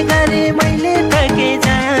फुल्ने गरे मैले तके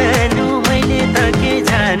जानु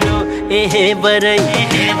एहे बरै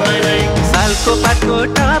सालको पातको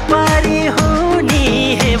टपरी हुनी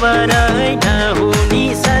हे बरै नहुनी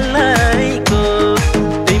सल्लाइको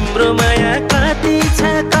तिम्रो माया कति छ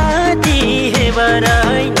कति हे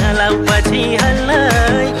बरै नलाउ पछि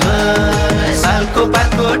हल्लाइको सालको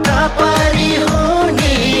पातको टपरी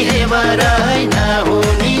हुनी हे बरै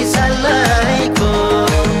नहुनी सल्लाइको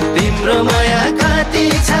तिम्रो माया कति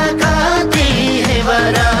छ कति हे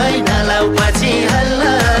बरै नलाउ पछि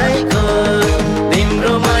हल्लाइको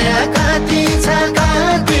तिम्रो माया कति छ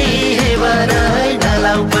कति हे बरै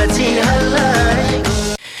नलाउ पछि हल्लाइको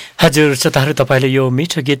हजुर श्रोताहरू तपाईँले यो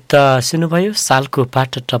मिठो गीत सुन्नुभयो सालको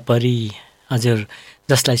पात टपरी हजुर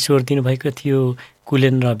जसलाई स्वर दिनुभएको थियो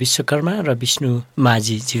कुलेन र विश्वकर्मा र विष्णु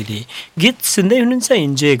माझीज्यूले गीत सुन्दै हुनुहुन्छ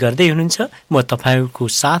इन्जोय गर्दै हुनुहुन्छ म तपाईँको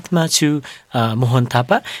साथमा छु मोहन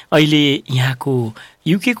थापा अहिले यहाँको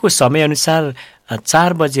युकेको समयअनुसार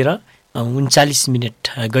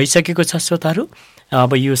 4:39 गइसकेको छ श्रोताहरू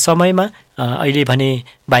अब यो समयमा अहिले भने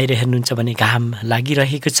बाहिर हेर्नुहुन्छ भने घाम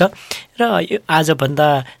लागिरहेको छ र आजभन्दा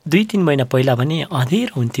 2-3 महिना पहिला भने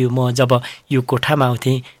अँधेरो हुन्थ्यो म जब यो कोठामा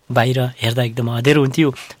आउँथेँ बाहिर हेर्दा एकदम अँधेरो हुन्थ्यो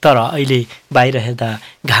तर अहिले बाहिर हेर्दा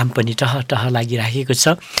घाम पनि टह टह लागिरहेको छ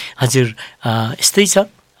हजुर यस्तै छ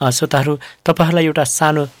श्रोताहरू तपाईँहरूलाई एउटा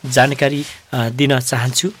सानो जानकारी दिन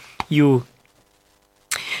चाहन्छु यो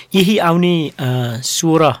यही आउने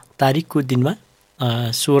 16 तारिकको दिनमा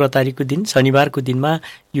 16 तारिकको दिन शनिबारको दिनमा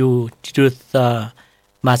यो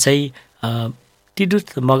टिडुथमा चाहिँ टिडुथ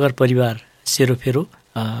मगर परिवार सेरोफेरो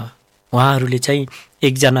उहाँहरूले चाहिँ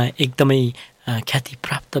एकजना एकदमै ख्याति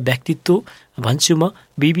प्राप्त व्यक्तित्व भन्छु म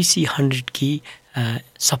BBC 100 की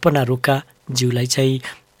सपना रोकाज्यूलाई चाहिँ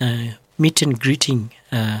मिट एन्ड ग्रिटिङ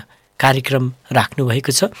कार्यक्रम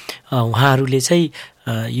राख्नुभएको छ उहाँहरूले चाहिँ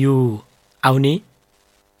यो आउने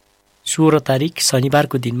 16 तारिक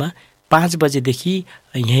शनिबारको दिनमा 5 बजेदेखि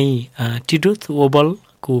यहीँ टिडुथ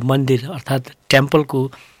ओबलको मन्दिर अर्थात्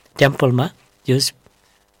टेम्पलमा यस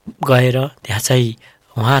गएर त्यहाँ चाहिँ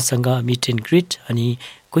उहाँसँग मिट एन्ड ग्रिट अनि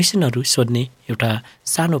क्वेसनहरू सोध्ने एउटा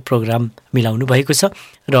सानो प्रोग्राम मिलाउनु भएको छ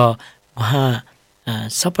र उहाँ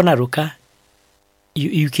सपना रोका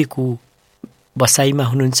युकेको बसाइमा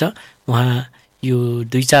हुनुहुन्छ उहाँ यो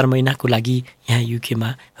 2-4 महिनाको लागि यहाँ युकेमा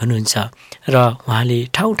हुनुहुन्छ र उहाँले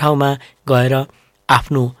ठाउँ ठाउँमा गएर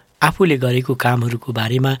आफूले गरेको कामहरूको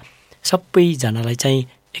बारेमा सबैजनालाई चाहिँ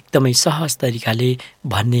एकदमै सहज तरिकाले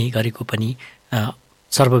भन्ने गरेको पनि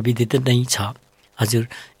सर्वविदित नै छ। हजुर,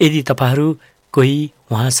 यदि तपाईँहरू कोही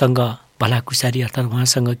उहाँसँग भलाकुसारी अर्थात्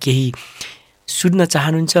उहाँसँग केही सुन्न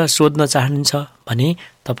चाहनुहुन्छ, सोध्न चाहनुहुन्छ भने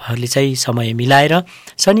तपाईँहरूले चाहिँ समय मिलाएर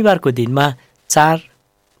शनिबारको दिनमा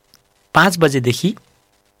 4-5 बजेदेखि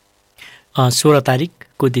 16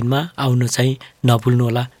 तारिकको दिनमा आउन चाहिँ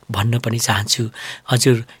नभुल्नुहोला भन्न पनि चाहन्छु।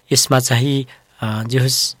 हजुर, यसमा चाहिँ जे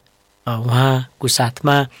होस् उहाँको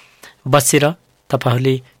साथमा बसेर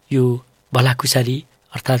तपाईँहरूले यो भलाकुसारी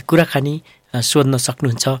अर्थात् कुराकानी सोध्न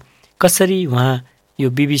सक्नुहुन्छ। कसरी उहाँ यो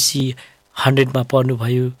BBC 100मा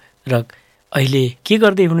पर्नुभयो र अहिले के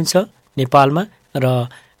गर्दै हुनुहुन्छ नेपालमा र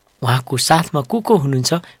उहाँको साथमा को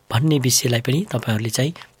हुनुहुन्छ भन्ने विषयलाई पनि तपाईँहरूले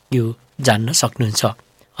चाहिँ यो जान्न सक्नुहुन्छ।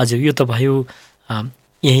 हजुर, यो त भयो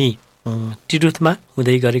यही टिरुथमा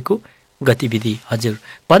हुँदै गरेको गतिविधि। हजुर,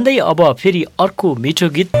 भन्दै अब फेरि अर्को मिठो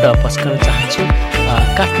गीत पस्कन चाहन्छु।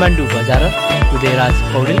 काठमाडौँ बजार उदयराज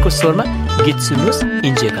पौडेलको स्वरमा गीत सुन्नुहोस्,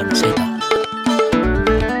 इन्जोय गर्नुहोस् है त।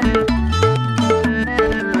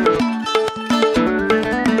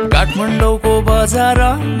 काठमाडौँको बजार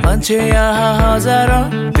मान्छे यहाँ हजार,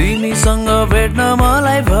 तिमीसँग भेट्न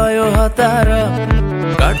मलाई भयो हतार।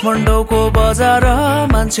 काठमाडौँको बजार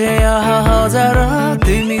मान्छे यहाँ हजार,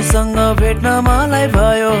 तिमीसँग भेट्न मलाई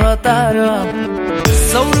भयो हतार।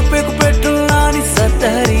 100 रुपियाँको पेट्रोल अनि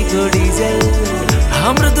 70 को डिजेल,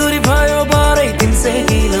 हाम्रो दूरी भयो बारै 300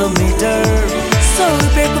 किलोमिटर। 100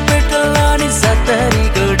 रुपियाँको पेट्रोल अनि 70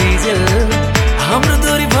 को डिजेल, हाम्रो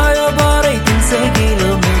दूरी भयो बारै 300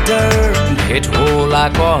 किलोमिटर। भेट होला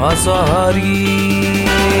कसरी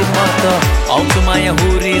म त आउँछु माया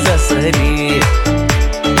हुरी जसरी।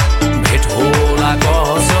 भेट होला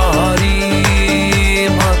कसरी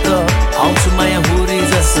म त आउँछु माया हुरी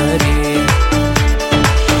जसरी।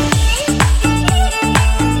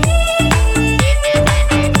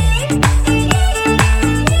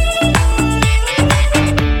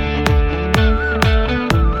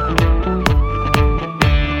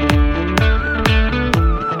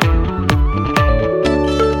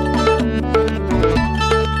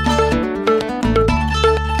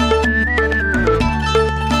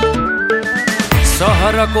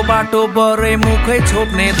 सहरको बाटो बरै मुखै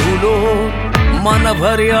छोप्ने धुलो,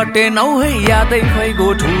 मनभरि अटे नौ है यादै भइगो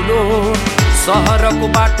ठुलो। सहरको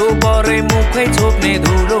बाटो बरै मुखै छोप्ने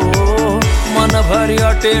धुलो, मनभरि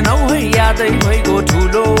अटे नौ है यादै भइगो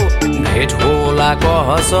ठुलो। भेट होला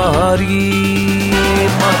कसरी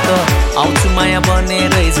म त आउँछु माया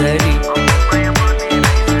बनेरै झरी।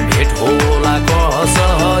 भेट होला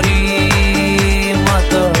कसरी म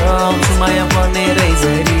त आउँछु माया बनेरै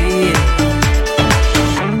झरी।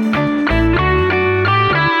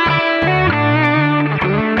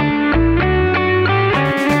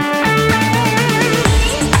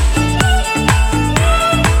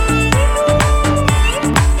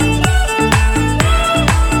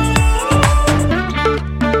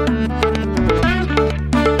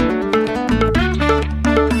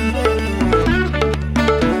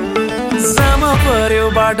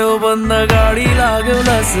 बाटो बन्द गाडी लाग्यो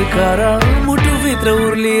लस्कर, मुटुभित्र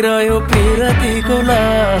उर्लिरह्यो पिरतीको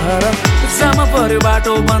लहर। जामा पर्यो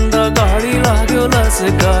बाटो बन्द गाडी लाग्यो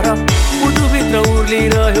लस्कर, मुटुभित्र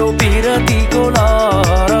उर्लिरह्यो पिरतीको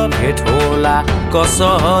लहर। भेट होला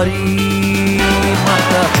कसरी म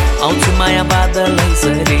त आउँछु माया बादलै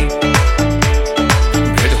सरी।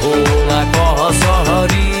 भेट होला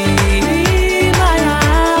कसरी माया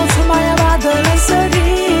आउँछु माया बादलै सरी।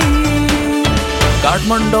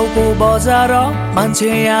 काठमाडौँको बजार मान्छे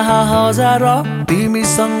यहाँ हजार,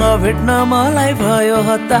 तिमीसँग भेट्न मलाई भयो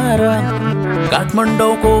हतार।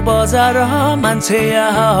 काठमाडौँको बजार मान्छे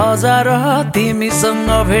यहाँ हजार, तिमीसँग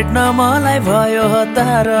भेट्न मलाई भयो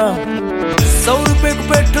हतार। 100 रुपियाँको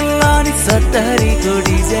पेट्रोल अनि 70 को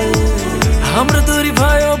डिजेल, हाम्रो दूरी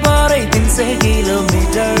भयो बारै 300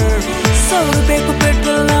 किलोमिटर। 100 रुपियाँको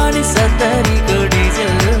पेट्रोल अनि 70 को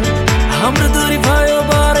डिजेल, हाम्रो दूरी भयो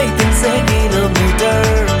बारै 300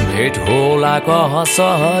 किलोमिटर। भेट होला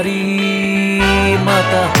कसरी म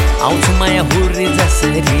त आउँछु माया हुरी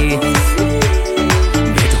जसरी।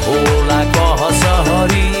 भेट होला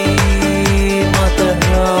कसरी म त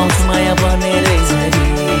आउँछु माया बनेरै झरी।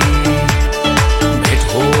 भेट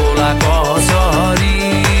होला कसरी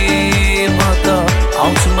म त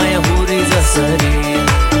आउँछु माया हुरी जसरी।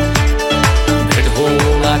 भेट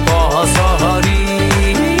होला कसरी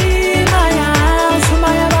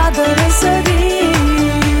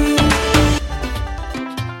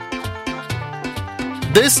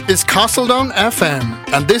This is Castledown FM,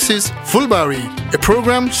 and this is Fulbari, a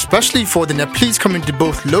program specially for the Nepalese community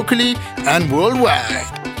both locally and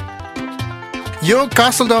worldwide. यो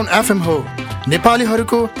कासल डाउन एफएम हो,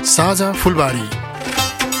 नेपालीहरूको साझा फुलबारी।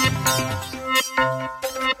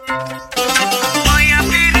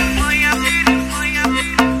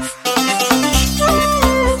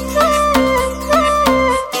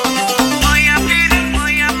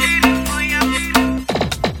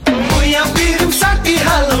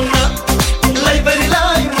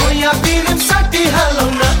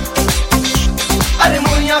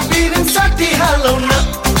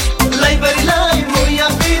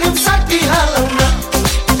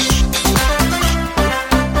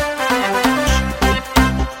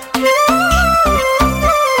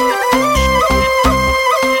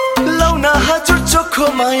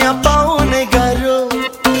 माया पाउने गाह्रो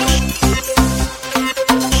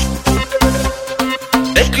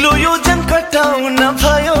एक्लो यो जन कटाउन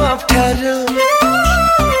भयो अप्ठ्यारो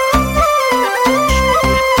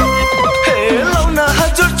लौन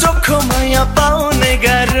हजुर चोखो माया पाउने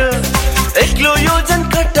गाह्रो एक्लो यो जन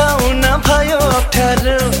कटाउन भयो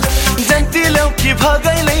अप्ठ्यारो जन्ती ल्याउ कि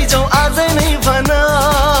भगाइ लैजाऊ आजै नै भन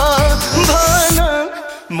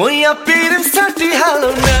मोया पिरम साटी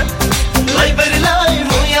हालौ न लाइबरीलाई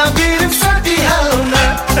मोया पिरम साटी हालौ न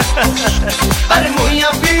अरे मोया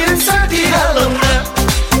पिरम साटी हालौ न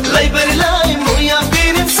लाइबरीलाई मोया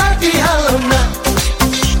पिरम साटी हालौ न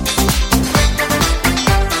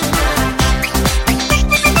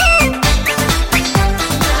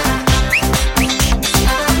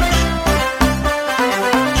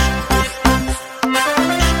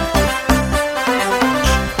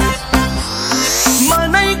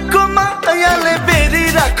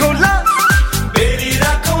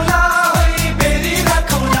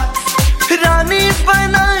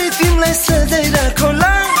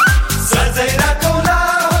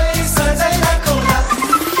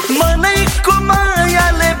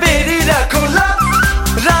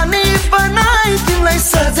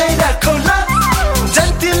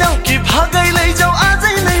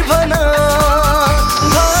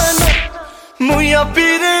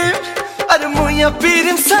मोया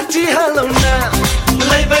पिरम साटी हालौ न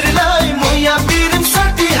लाइबरीलाई मोया पिरम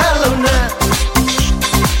साटी हालौ न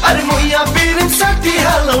अरे मोया पिरम साटी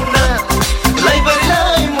हालौ न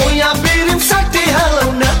लाइबरीलाई मोया पिरम साटी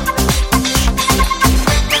हालौ न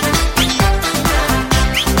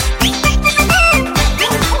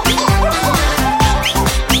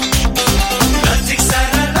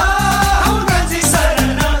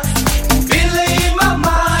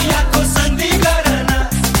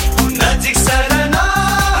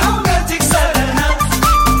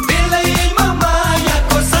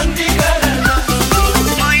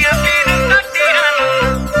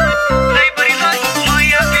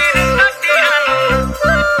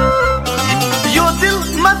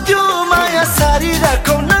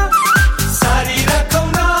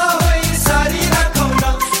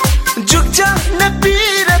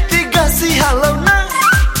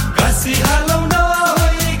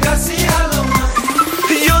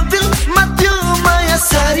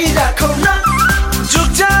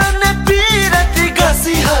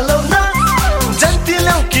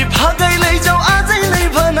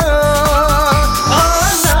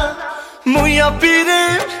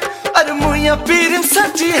पिरम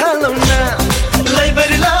साटी हालौ न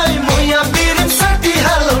लाइबरीलाई मोया पिरम साटी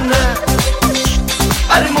हालौ न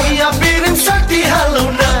अरे मोया पिरम साटी हालौ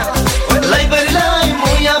न लाइबरीलाई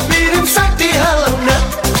मोया पिरम साटी हालौ न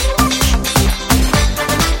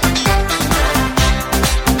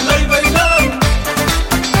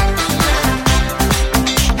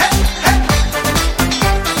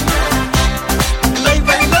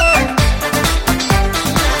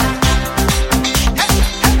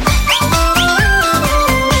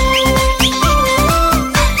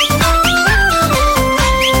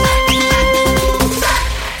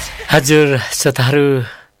हजुर श्रोताहरू,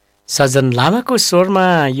 सजन लामाको स्वरमा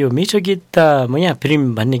यो मिठो गीत मोया प्रेम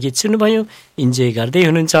भन्ने गीत सुन्नुभयो। इन्जोय गर्दै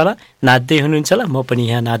हुनुहुन्छ होला, नाच्दै हुनुहुन्छ होला। म पनि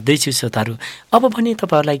यहाँ नाच्दैछु श्रोताहरू। अब भने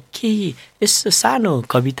तपाईँहरूलाई केही यस्तो सानो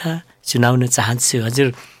कविता सुनाउन चाहन्छु। हजुर,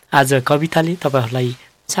 आज कविताले तपाईँहरूलाई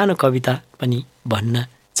सानो कविता पनि भन्न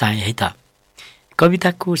चाहे है त।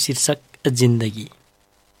 कविताको शीर्षक जिन्दगी।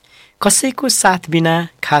 कसैको साथ बिना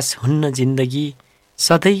खास हुन्न जिन्दगी,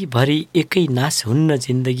 सधैँभरि एकै नाश हुन्न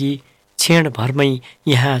जिन्दगी, क्षणभरमै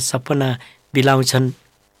यहाँ सपना बिलाउँछन्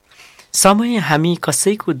समय, हामी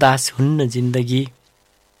कसैको दास हुन्न जिन्दगी।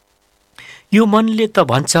 यो मनले त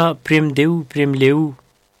भन्छ प्रेम देऊ प्रेम ल्याऊ,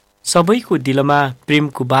 सबैको दिलमा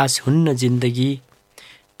प्रेमको बास हुन्न जिन्दगी।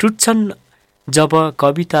 टुट्छन् जब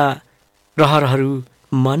कविता रहरहरू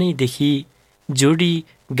मनैदेखि, जोडी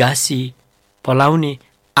गाँसी पलाउने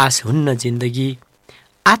आश हुन्न जिन्दगी।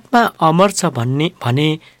 आत्मा अमर छ भने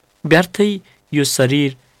व्यर्थै यो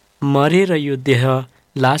शरीर, मरेर यो देह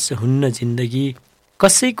लास हुन्न जिन्दगी,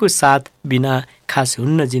 कसैको साथ बिना खास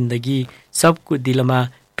हुन्न जिन्दगी, सबको दिलमा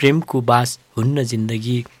प्रेमको बास हुन्न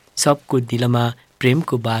जिन्दगी, सबको दिलमा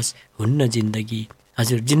प्रेमको बास हुन्न जिन्दगी।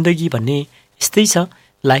 हजुर, जिन्दगी भन्ने यस्तै छ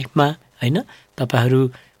लाइफमा, होइन? तपाईँहरू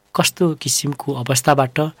कस्तो किसिमको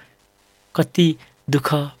अवस्थाबाट कति दुःख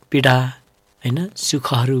पीडा, होइन,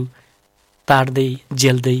 सुखहरू ताड्दै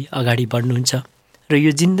जेल्दै अगाडि बढ्नुहुन्छ। र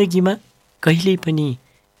यो जिन्दगीमा कहिल्यै पनि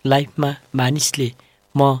लाइफमा मानिसले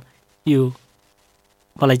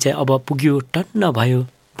मलाई चाहिँ अब पुग्यो, टन्न भयो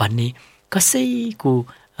भन्ने कसैको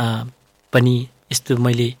पनि यस्तो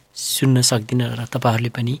मैले सुन्न सक्दिनँ र तपाईँहरूले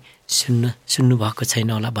पनि सुन्नुभएको छैन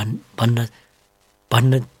होला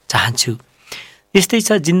भन्न चाहन्छु। यस्तै छ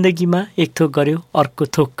जिन्दगीमा, एक थोक गऱ्यो अर्को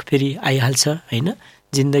थोक फेरि आइहाल्छ, होइन?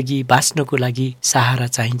 जिन्दगी बाँच्नको लागि सहारा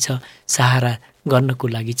चाहिन्छ, सहारा गर्नको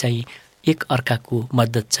लागि चाहिँ एक अर्काको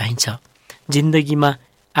मद्दत चाहिन्छ। जिन्दगीमा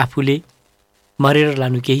आफूले मरेर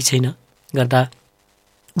लानु केही छैन, गर्दा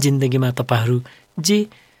जिन्दगीमा तपाईँहरू जे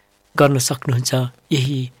गर्न सक्नुहुन्छ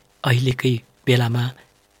यही अहिलेकै बेलामा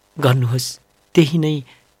गर्नुहोस्, त्यही नै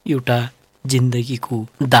एउटा जिन्दगीको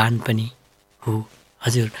दान पनि हो।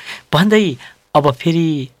 हजुर, भन्दै अब फेरि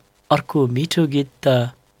अर्को मिठो गीत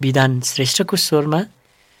विधान श्रेष्ठको स्वरमा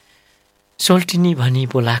सोल्टिनी भनी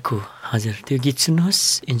बोलाको, हजुर त्यो गीत सुन्नुहोस्,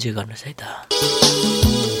 इन्जोय गर्नुहोस् है त।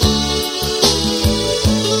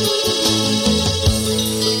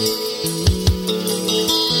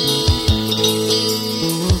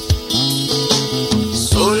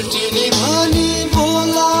 सोल्टिनी भनी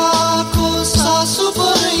बोलाको सासु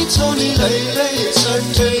परै छोरी लैलै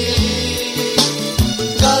छट्टै,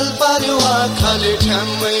 गाल पार्यो आँखाले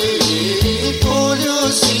ठ्याम्मै, पोल्यो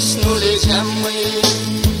सिस्नुले झ्याम्मै,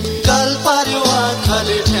 गाल पार्यो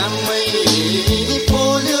आँखाले ठ्याम्मै,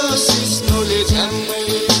 पोल्यो सिस्नुले झ्याम्मै।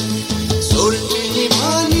 सोल्टिनी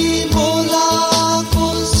भनी बोलाको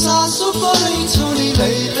सासु परै छोरी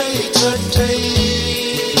लैलै छट्टै,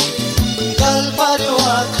 गाल पार्यो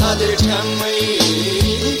आँखाले ठ्याम्मै,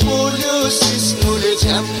 पोल्यो सिस्नुले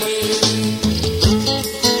झ्याम्मै।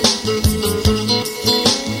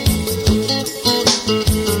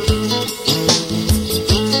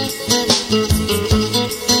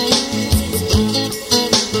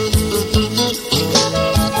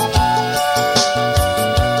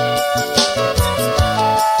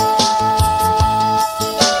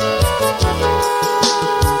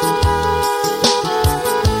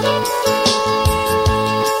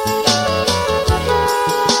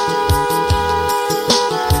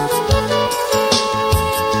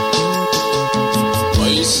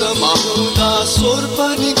 स्वर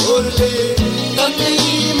पनि घोर्ले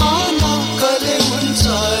तन्दैमा नक्कले हुन्छ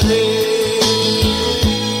रे,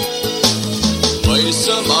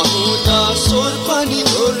 वैसमा हुँदा स्वर पनि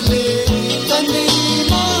घोर्ले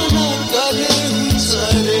तन्दैमा नक्कले हुन्छ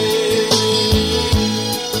रे।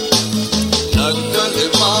 नक्कल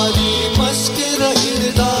पानी मस्केर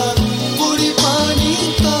हिँड्दा बुढी पानी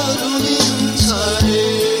तरुनी हुन्छ रे,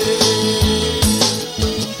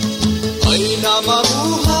 ऐनामा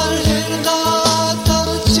मुहार हेर्दा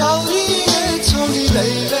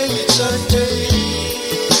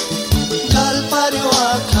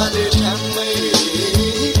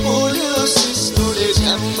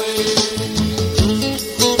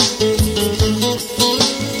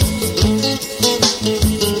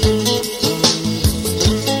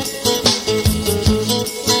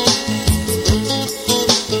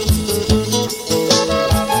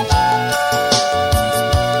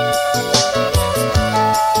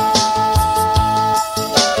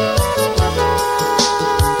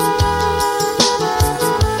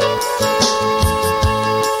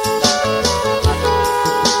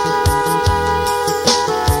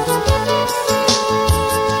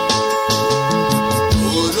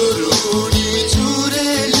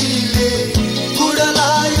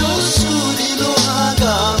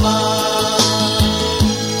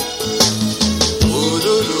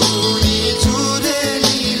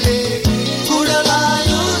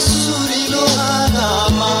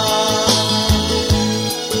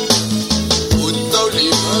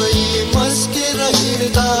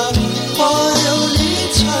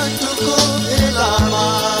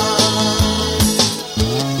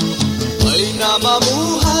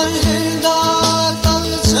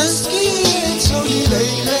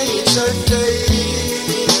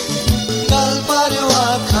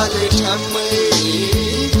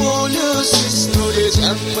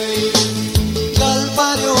गाल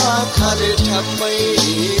पार्यो आँखाले ठ्याम्मै,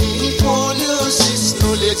 पोल्यो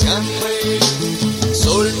सिस्नुले झ्याम्मै।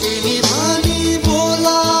 सोल्टिनी भनी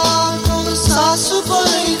बोलाको सासु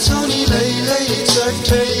परै छोरी लैलै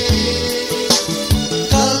चट्टै,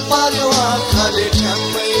 गाल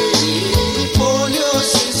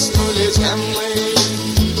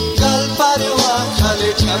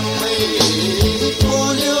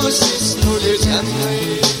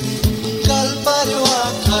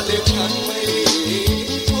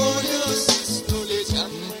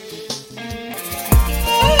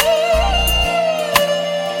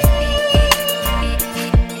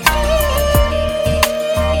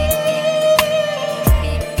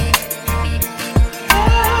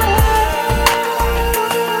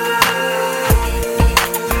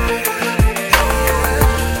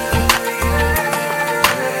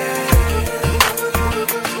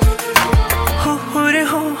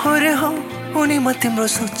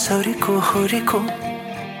तिम्रो सोचौरीको होरेको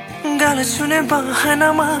गाल सुने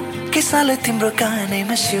बहानामा किसाले तिम्रो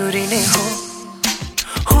कानैमा सिउरिने हो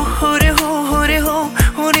रे हो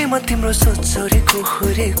हुने म तिम्रो सोचौरीको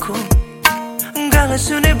होरेको गाल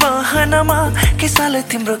सुने बहानामा किसाले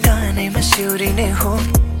तिम्रो कानैमा सिउरिने हो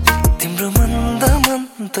तिम्रो मन्द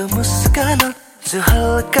मन्द मुस्कान जो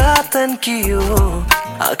हल्का तन्कियो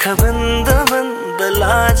आँखा बन्द बन्द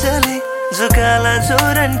लाजले जो गाला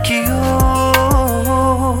जोरन कियो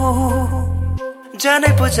जाने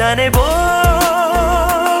पो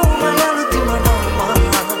मायालु तिम्रो नाममा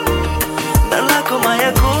नलाको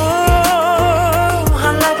मायाको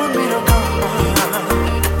हल्ला पो मेरो गाउँमा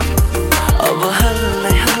अब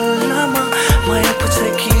हल्लै हल्लामा माया पुछ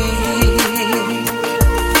कि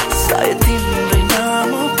सायद तिम्रै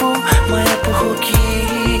नाम पो माया पो हो कि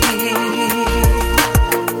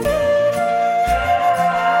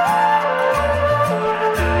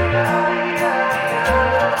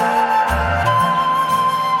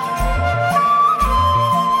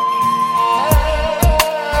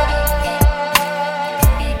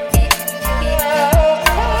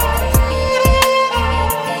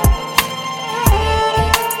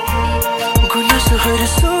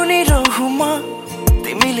सुनिरहु म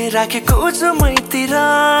तिमीले राखेको जमैतिर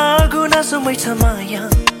गुनासोमै छ माया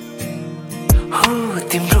हो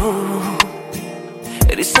तिम्रो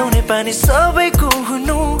रिसाउने पानी सबैको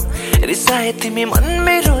हुनु रिसाए तिमी मन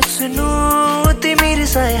मेरो छुनु तिमी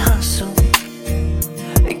रिसाए हाँसु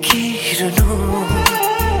के रुनु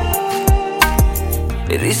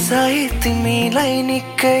रिसाए तिमीलाई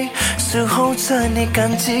निकै सुहाउँछ नि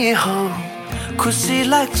कान्छी हो खुसी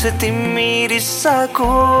लाग्छ तिमी रिसाको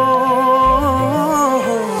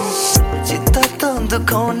चित्त त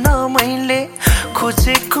दुखाउन मैले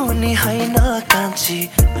खोजेको नि हैन कान्छी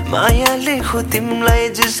मायाले हो तिमीलाई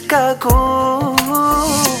जिस्काको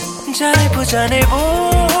जाने पो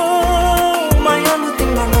मायालु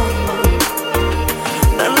तिम्रो नाममा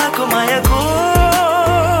नलाको मायाको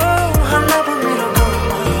हल्ला पो मेरो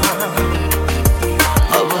गाउँमा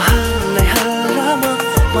अब हल्लै हल्लामा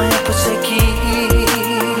माया पुछ कि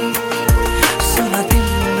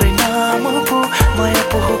माया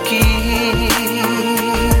पो हो कि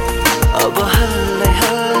अब हल्लै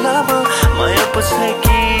हल्लामा माया पो छ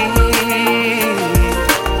कि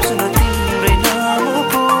सुन तिम्रै नाम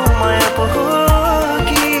पो माया पो हो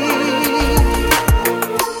कि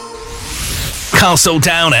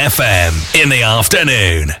Castledown FM in the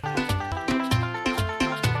afternoon.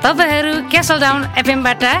 तपाईहरु क्यासलडाउन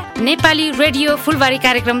एफएमबाट नेपाली रेडियो फुलबारी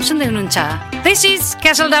कार्यक्रम सुन्दै हुनुहुन्छ This is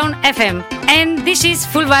Castledown FM and this is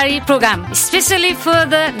Fulbari program especially for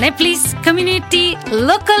the Nepalese community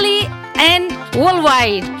locally and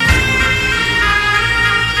worldwide.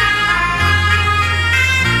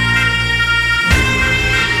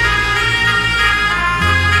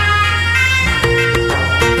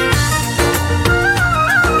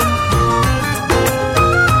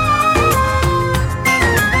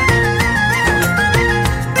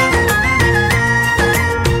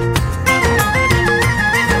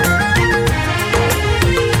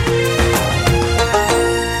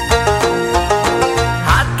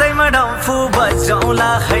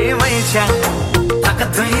 जाउला है मै च्याङ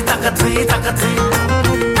ताकथुई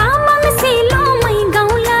तामाङ सेलो मै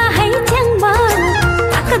गाउला है च्याङबा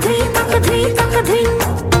ताकथुई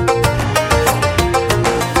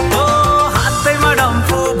ओ हातैमा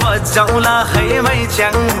डम्फु बजाउला है मै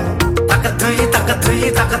च्याङ ताकथुई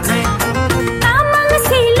तामाङ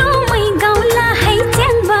सेलो मै गाउला है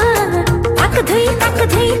च्याङबा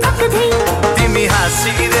ताकथुई तिमी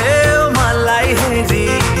हाँसिदेऊ मलाई हेरी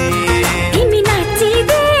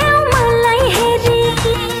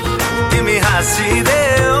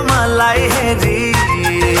हाँसिदेऊ मलाई हेरी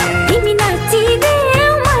तिमी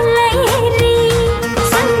नाचिदेऊ मलाई हेरी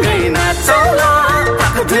सँगै नाचौला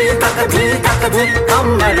ताकथुई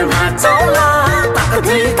कम्मर नाचौला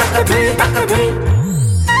ताकथुई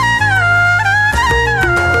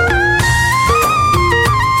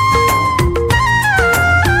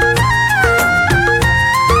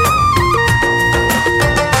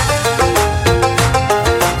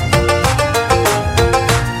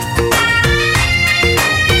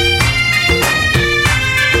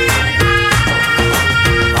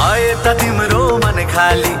तिम्रो मन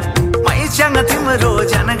खाली मै च्याङ तिम्रो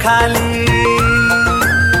जन खाली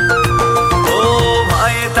ओ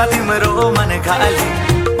भए त तिम्रो मन खाली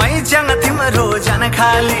मै च्याङ तिम्रो जन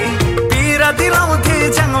खाली पिरा दिलाउँथे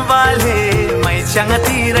जङबाले मै च्याङ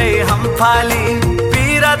तिरै हम फाली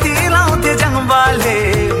पिरा दिलाउँथे जङबाले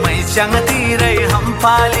मै च्याङ तिरै हम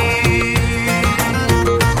फाली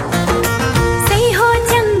सही हो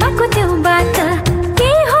जङबाको त्यो बात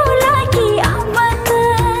के होला कि अब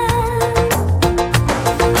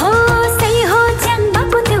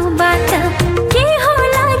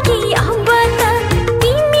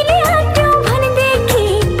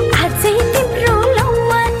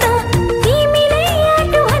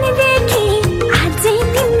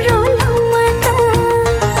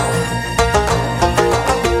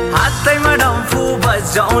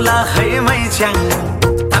जाउँला है मै च्याङ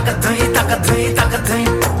ताकधुई ताकधुई ताकधुई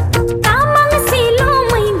तामाङ सिलो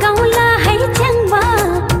मै गाउँला है च्याङबा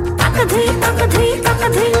ताकधुई ताकधुई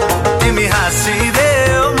ताकधुई तिमी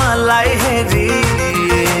हाँसिदेऊ मलाई हेरी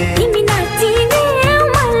तिमी नाचिदेऊ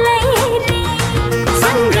मलाई हेरी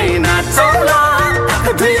सँगै नाचौला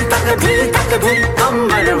ताकधुई ताकधुई ताकधुई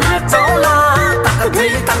कम्मरमा चौला ताकधुई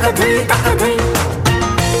ताकधुई ताकधुई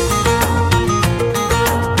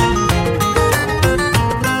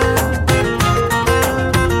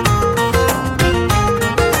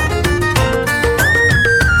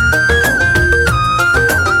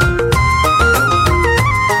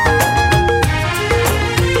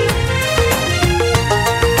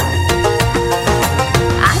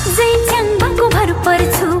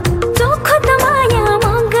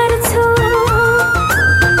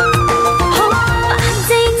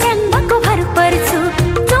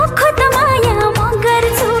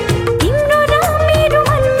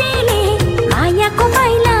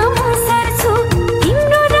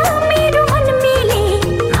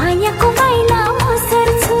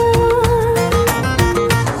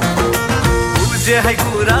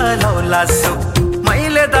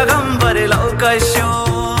मैले त गम्बरे लौकस्यो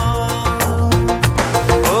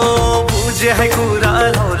ओ बुझे है कुरा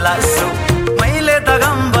लौलासो मैले त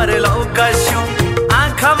गम्बरे लौकस्यो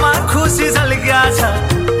आँखामा खुसी झल्क्या छ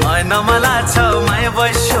मैनामा छ माया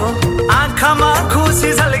बस्यो आँखामा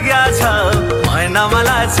खुसी झल्क्या छ मैनामा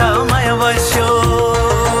छ माया बस्यो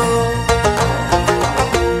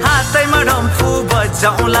हातैमा डम्फु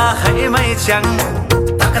बजाउँला है मै च्याङ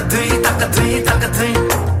ताकधुई ताकधुई ताकधुई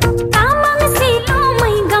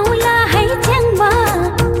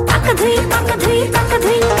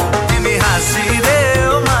तिमी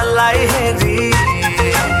हाँसिदेऊ मलाई हेरी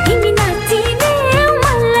तिमी नाचिदेऊ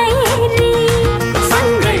मलाई हेरी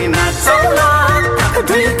सँगै नाचौला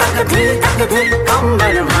ताकधुई ताकधुई ताकधुई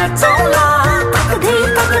कम्मरमा चौला ताकधुई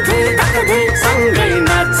ताकधुई ताकधुई सँगै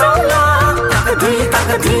नाचौला ताकधुई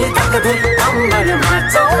ताकधुई ताकधुई कम्मरमा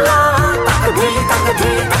चौला ताकधुई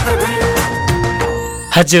ताकधुई ताकधुई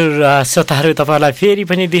हजुर श्रोताहरू तपाईँलाई फेरि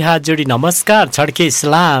पनि दुई हात जोडी नमस्कार छड्के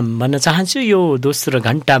सलाम भन्न चाहन्छु। यो दोस्रो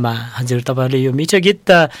घण्टामा हजुर तपाईँहरूले यो मिठो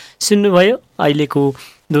गीत सुन्नुभयो। अहिलेको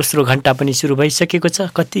दोस्रो घण्टा पनि सुरु भइसकेको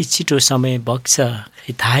छ। कति छिटो समय बग्छ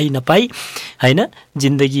थाहै नपाई होइन,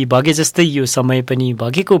 जिन्दगी बगे जस्तै यो समय पनि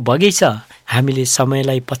बगेको बगै छ। हामीले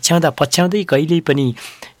समयलाई पछ्याउँदा पछ्याउँदै कहिल्यै पनि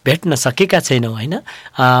भेट्न सकेका छैनौँ होइन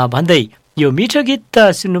भन्दै यो मिठो गीत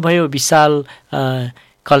सुन्नुभयो विशाल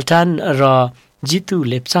कल्टान र जितु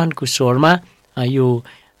लेप्चानको स्वरमा यो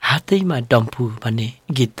हातैमा डम्फु भन्ने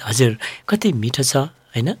गीत। हजुर कति मिठो छ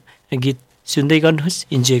होइन, गीत सुन्दै गर्नुहोस्,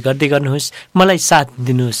 इन्जोय गर्दै गर्नुहोस्, मलाई साथ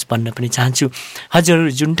दिनुहोस् भन्न पनि चाहन्छु। हजुर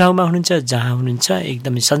जुन ठाउँमा हुनुहुन्छ, जहाँ हुनुहुन्छ,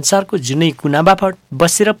 एकदमै संसारको जुनै कुनाबाट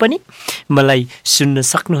बसेर पनि मलाई सुन्न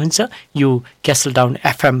सक्नुहुन्छ। यो क्यासल डाउन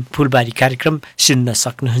एफएम फुलबारी कार्यक्रम सुन्न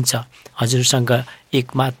सक्नुहुन्छ। हजुरसँग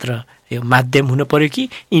एकमात्र यो माध्यम हुनु पर्यो कि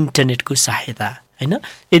इन्टरनेटको सहायता होइन।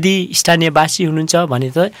 यदि स्थानीयवासी हुनुहुन्छ भने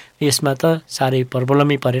त यसमा त साह्रै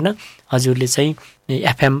प्रब्लमै परेन। हजुरले चाहिँ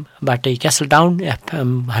एफएमबाटै क्यासल डाउन एफएम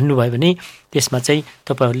भन्नुभयो भने त्यसमा चाहिँ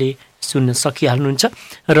तपाईँहरूले सुन्न सकिहाल्नुहुन्छ।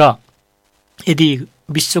 र यदि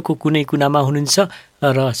विश्वको कुनै कुनामा हुनुहुन्छ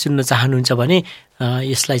र सुन्न चाहनुहुन्छ भने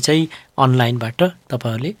यसलाई चाहिँ अनलाइनबाट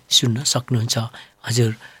तपाईँहरूले सुन्न सक्नुहुन्छ।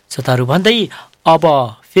 हजुर श्रोताहरू भन्दै अब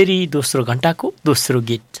फेरि दोस्रो घण्टाको दोस्रो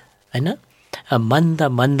गीत होइन, मन्द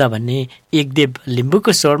मन्द भन्ने एकदेव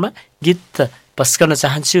लिम्बूको स्वरमा गीत पस्कन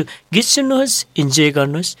चाहन्छु। गीत सुन्नुहोस्, इन्जोय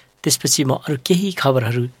गर्नुहोस्, त्यसपछि म अरू केही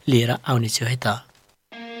खबरहरू लिएर आउनेछु है त।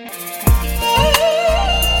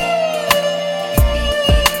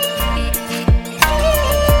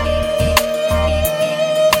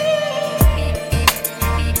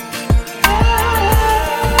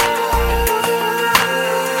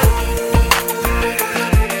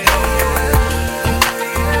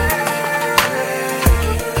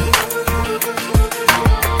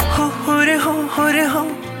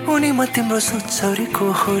 तिम्रो सोचौरीको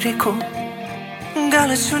होरेको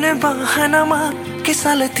गालो सुने बहानामा के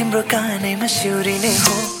साले तिम्रो कानैमा सिउरिने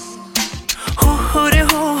हो रे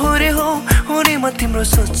हो रे हो रे म तिम्रो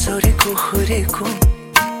सोचौरीको होरेको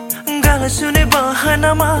गालो सुने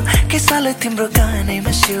बहानामा के साले तिम्रो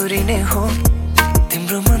कानैमा सिउरिने हो।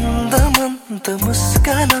 तिम्रो मन्द मन्द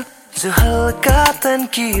मुस्कान जो हल्का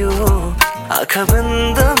तन्कियो, आँखा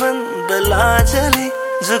बन्द बन्द लाजले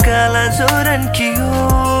जो गाला जोरन कियो,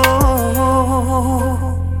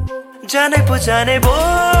 जाने पो जाने भो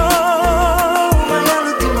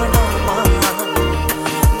मायालु तिम्रो नाममा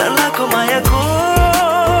नलाको मायाको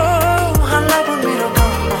हल्ला पो मेरो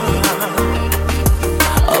गाउँमा।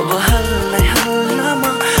 अब हल्लै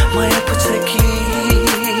हल्लामा माया पुछ कि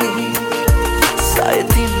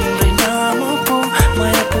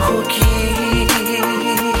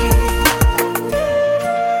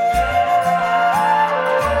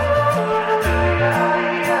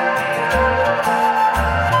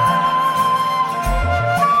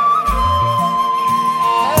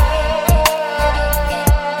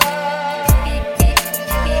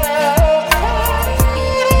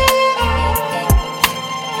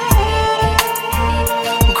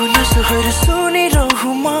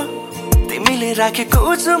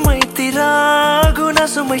राखेको छु मैतिर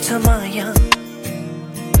गुनासो मै छ माया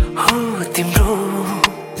हो तिम्रो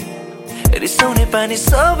रिसाउने पानी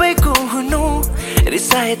सबैको हुनु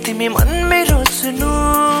रिसाए तिमी मन मेरो सुनु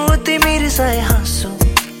तिमी रिसाए हाँसु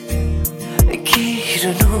के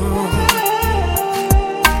रुनु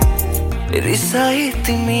रिसाए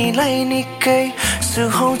तिमीलाई निकै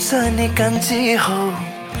सुहाउँछ नि कान्छी हो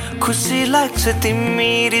खुसी लाग्छ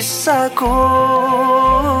तिमी रिसाको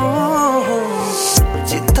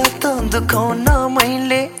चित्त त दुखाउन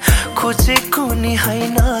मैले खोजेको नि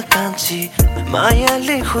हैन कान्छी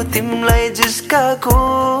मायाले हो तिमीलाई जिस्काको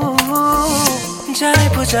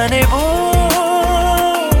जाने पो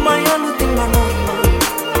मायालु तिम्रो मनमा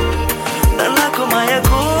नलाको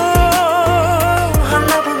मायाको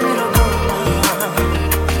हल्ला पो मेरो गाउँमा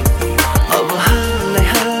अब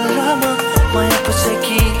हल्लामा माया पो छ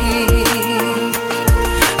कि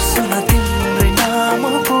सुन तिम्रै नाम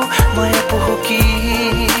पो माया पो हो कि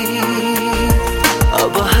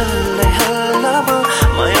अब हल्लामा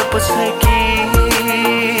माया पो छ कि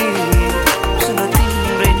सुन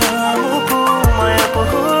तिम्रै नाम पो माया पो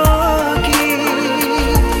हो कि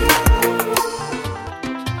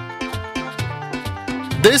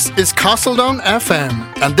This is Castledown FM,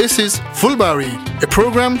 and this is Fulbari, a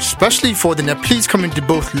program specially for the Nepalese community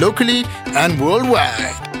both locally and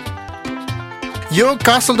worldwide. Yo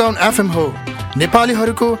Castledown FM ho,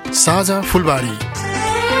 Nepaliharuko Saza Fulbari.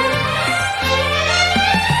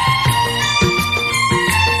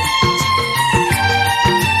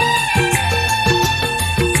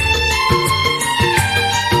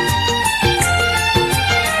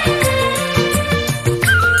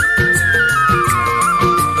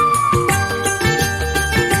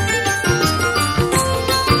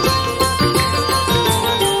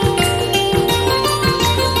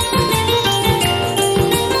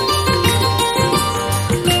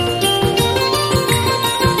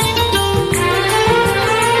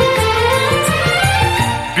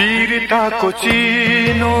 को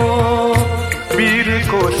चिनो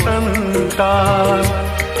वीरको सन्तान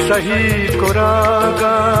शहीदको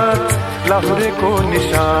रगत लहरेको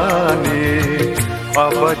निशानी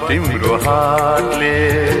अब तिम्रो हातले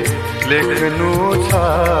लेख्नु छ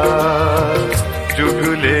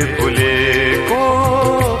जुगले भुलेको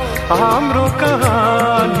हाम्रो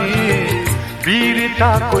कहानी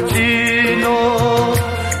वीरताको चिनो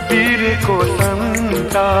वीरको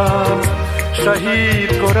सन्तान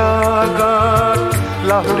शहीदको रगत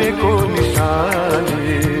लहरेको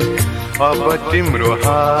निशानी अब तिम्रो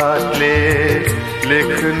हातले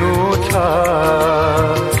लेख्नु छ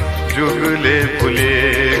जुगले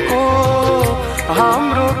भुलेको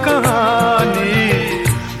हाम्रो कहानी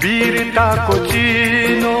वीरताको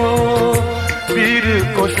चिनो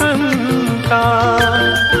वीरको सन्तान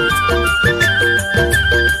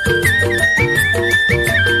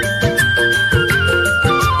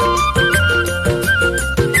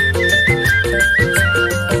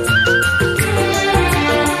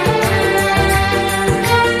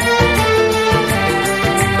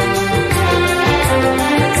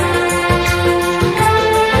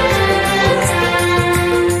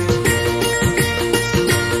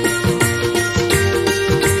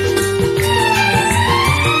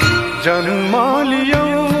जन्म लियो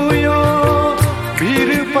यो वीर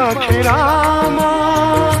पखेरामा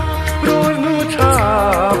रोज्नु छ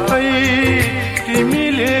भई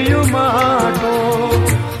तिमीले यो माटो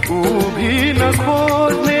उभिन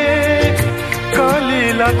खोज्ने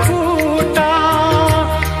कलिला खुट्टा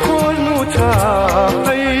खोज्नु छ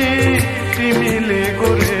भई तिमीले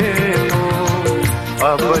गोरेटो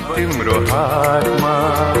अब तिम्रो हातमा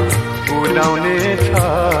उडाउने छ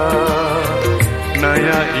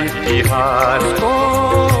नयाँ इतिहासको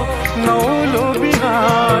नौलो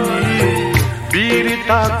बिहानी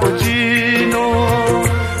वीरताको चिनो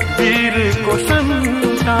वीरको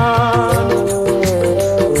सन्तान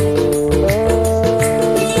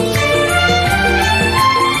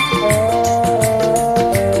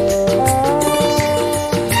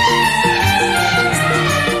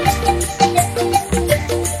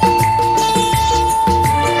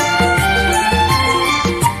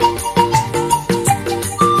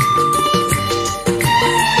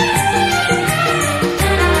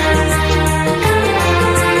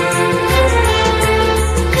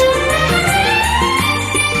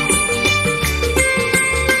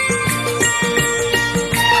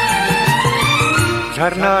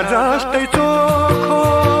झरना जस्तै चोखो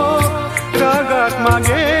रगत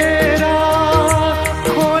मागेर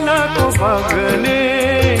खोलाको बग्ने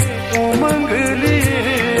उमङ्ग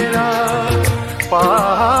लिएर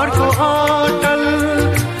पहाडको अटल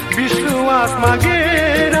विश्वास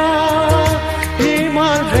मागेर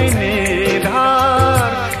हिमाल झैँ निधार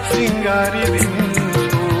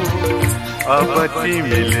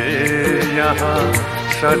तिमीले यहाँ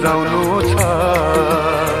सजाउनु छ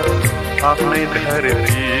आफ्नै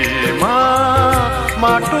धरतीमा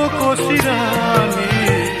माटोको सिरानी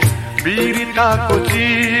वीरताको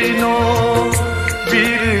चिनो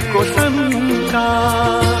वीरको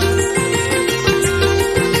सन्तान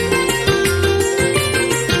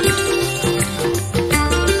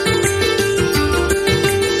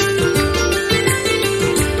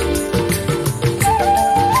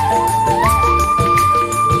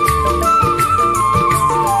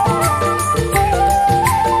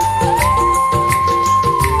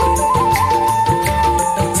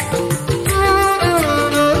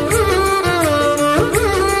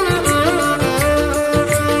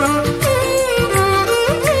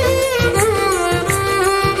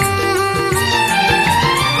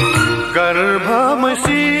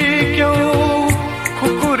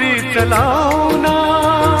चलाउन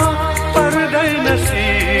पर्दैन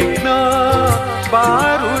सिक्न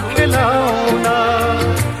बारुद खेलाउन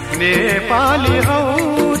नेपाली हौ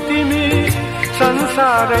तिमी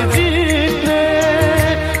संसार जित्ने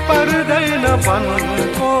पर्दैन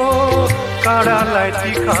वनको काँडालाई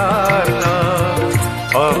तिखार्न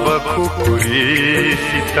अब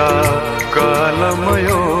खुकुरीसित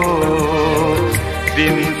कलमयो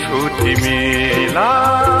दिन्छु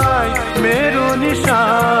तिमीलाई मेरो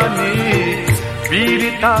निशानी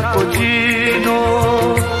वीरताको चिनो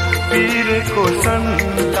वीरको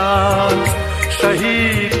सन्तान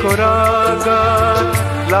शहीदको रगत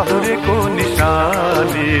लहरेको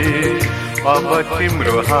निशानी अब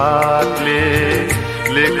तिम्रो हातले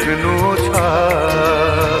लेख्नु छ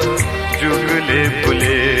जुगले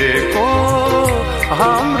भुलेको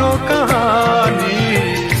हाम्रो कहानी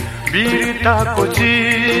वीरताको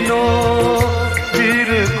चिनो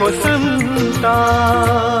वीरको सन्तान।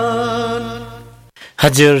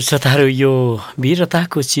 हजुर श्रोताहरू, यो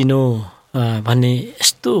वीरताको चिनो भन्ने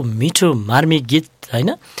यस्तो मिठो मार्मिक गीत होइन,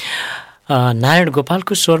 नारायण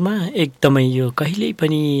गोपालको स्वरमा एकदमै यो कहिल्यै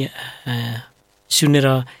पनि सुनेर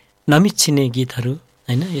नमिच्चिने गीतहरू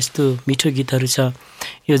होइन, यस्तो मिठो गीतहरू छ।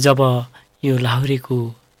 यो जब यो लाहुरेको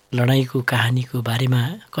लडाईँको कहानीको बारेमा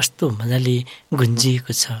कस्तो मजाले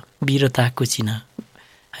गुन्जिएको छ, वीरताको चिन्ह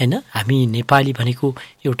होइन। हामी नेपाली भनेको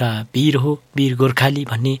एउटा वीर हो, वीर गोर्खाली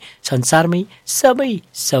भन्ने संसारमै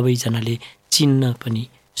सबैजनाले चिन्न पनि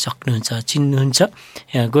सक्नुहुन्छ, चिन्नुहुन्छ।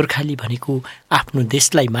 गोर्खाली भनेको आफ्नो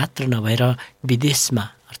देशलाई मात्र नभएर विदेशमा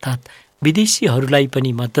अर्थात् विदेशीहरूलाई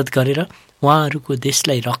पनि मद्दत गरेर उहाँहरूको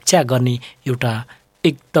देशलाई रक्षा गर्ने एउटा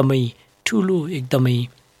एकदमै ठुलो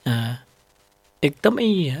एकदमै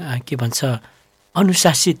के भन्छ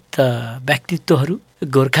अनुशासित व्यक्तित्वहरू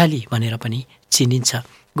गोर्खाली भनेर पनि चिनिन्छ।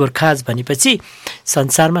 गोर्खाज भनेपछि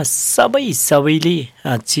संसारमा सबैले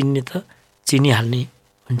चिन्ने त चिनिहाल्ने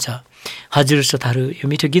हुन्छ। हजुर श्रोताहरू, यो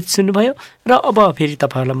मिठो गीत सुन्नुभयो र अब फेरि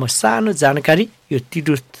तपाईँहरूलाई म सानो जानकारी, यो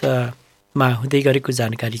तिरुथमा हुँदै गरेको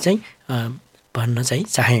जानकारी चाहिँ भन्न चाहिँ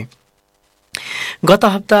चाहेँ। गत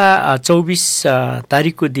हप्ता 24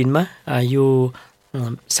 तारिकको दिनमा यो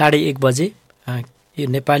 1:30 बजे यो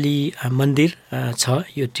नेपाली मन्दिर छ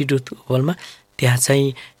यो टिडुथ होलमा, त्यहाँ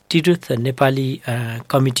चाहिँ टिडुथ नेपाली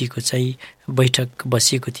कमिटीको चाहिँ बैठक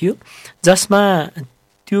बसिएको थियो, जसमा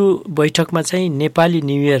त्यो बैठकमा चाहिँ नेपाली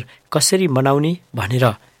न्यू इयर कसरी मनाउने भनेर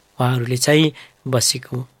उहाँहरूले चाहिँ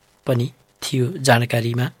बसेको पनि थियो,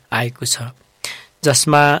 जानकारीमा आएको छ।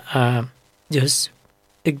 जसमा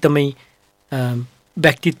एकदमै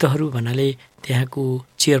व्यक्तित्वहरू भन्नाले त्यहाँको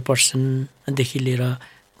चेयरपर्सनदेखि लिएर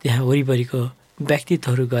त्यहाँ वरिपरिको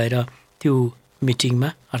व्यक्तित्वहरू गएर त्यो मिटिङमा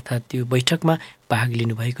अर्थात् त्यो बैठकमा भाग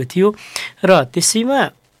लिनुभएको थियो। र त्यसैमा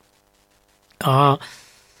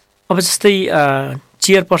अब जस्तै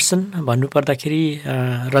चेयरपर्सन भन्नुपर्दाखेरि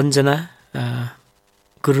रञ्जना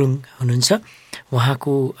गुरुङ हुनुहुन्छ,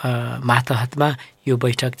 उहाँको मातहतमा यो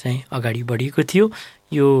बैठक चाहिँ अगाडि बढेको थियो।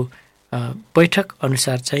 यो बैठक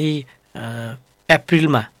अनुसार चाहिँ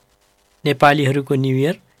अप्रिलमा नेपालीहरूको न्यू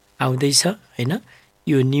इयर आउँदैछ होइन,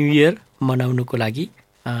 यो न्यू इयर मनाउनुको लागि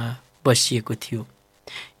बसिएको थियो।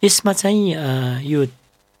 यसमा चाहिँ यो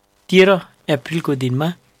 13 अप्रिलको दिनमा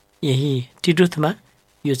यही टिडुथमा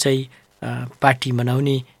यो चाहिँ पार्टी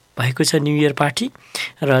मनाउने भएको छ, न्यू इयर पार्टी,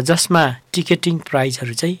 र जसमा टिकटिङ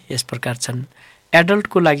प्राइजहरू चाहिँ यस प्रकार छन्।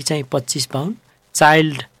 एडल्टको लागि चाहिँ 25 पाउन्ड,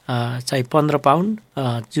 चाइल्ड चाहिँ 15 पाउन्ड,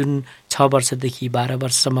 जुन 6 वर्षदेखि 12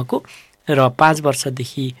 वर्षसम्मको, र 5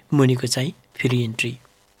 वर्षदेखि मुनिको चाहिँ फ्री इन्ट्री।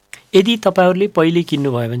 यदि तपाईँहरूले पहिले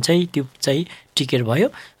किन्नुभयो भने चाहिँ त्यो चाहिँ टिकट भयो,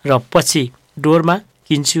 र पछि डोरमा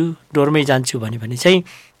किन्छु डोरमै जान्छु भने चाहिँ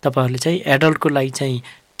तपाईँहरूले चाहिँ एडल्टको लागि चाहिँ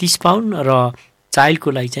 30 पाउन्ड र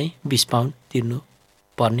चाइल्डको लागि चाहिँ 20 पाउन्ड तिर्नु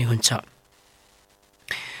पर्ने हुन्छ।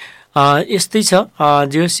 यस्तै छ।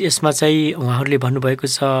 यसमा चाहिँ उहाँहरूले भन्नुभएको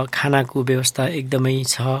छ खानाको व्यवस्था एकदमै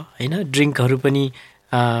छ होइन, ड्रिङ्कहरू पनि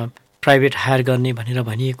प्राइभेट हायर गर्ने भनेर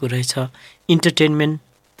भनिएको रहेछ। इन्टरटेनमेन्ट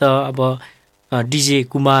त अब डिजे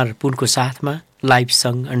कुमार पुनको साथमा लाइभ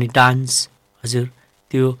सङ अनि डान्स हजुर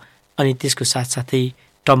त्यो, अनि त्यसको साथसाथै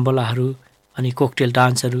टम्बलाहरू अनि कोकटेल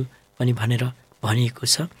डान्सहरू पनि भनेर भनिएको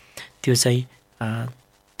छ। त्यो चाहिँ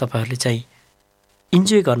तपाईँहरूले चाहिँ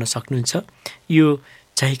इन्जोय गर्न सक्नुहुन्छ। यो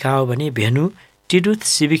चाहिँ कहाँ हो भने venue टिडुथ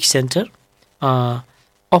civic centre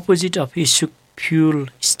opposite of इस्युक fuel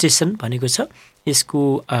station भनेको छ।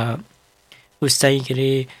 यसको उस चाहिँ के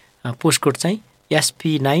अरे पोस्टकोड चाहिँ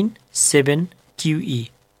SP97QE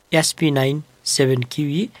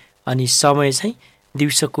SP97QE अनि समय चाहिँ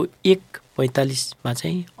दिउँसोको 1:45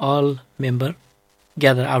 चाहिँ all member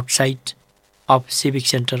gather outside of civic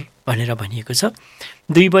centre भनेर भनिएको छ।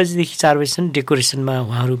 2 बजेदेखि 4 बजेसम्म डेकोरेसनमा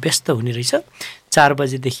उहाँहरू व्यस्त हुने रहेछ। 4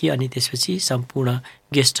 बजेदेखि अनि त्यसपछि सम्पूर्ण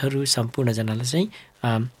गेस्टहरू सम्पूर्णजनालाई चाहिँ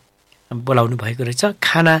बोलाउनु भएको रहेछ।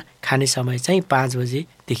 खाना खाने समय चाहिँ 5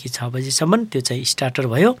 बजेदेखि 6 बजेसम्म त्यो चाहिँ स्टार्टर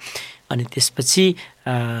भयो। अनि त्यसपछि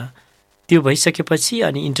त्यो भइसकेपछि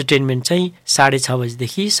अनि इन्टरटेनमेन्ट चाहिँ 6:30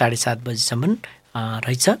 बजेदेखि 7:30 बजेसम्म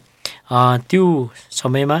रहेछ। त्यो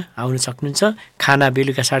समयमा आउन सक्नुहुन्छ। खाना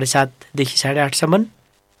बेलुका 7:30 देखि 8:30सम्म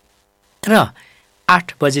र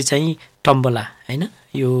 8 बजे चाहिँ टम्बला होइन,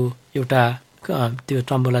 यो एउटा त्यो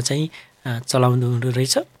टम्बला चाहिँ चलाउनु हुँदो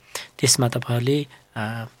रहेछ। त्यसमा तपाईँहरूले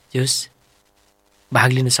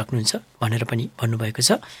भाग लिन सक्नुहुन्छ भनेर पनि भन्नुभएको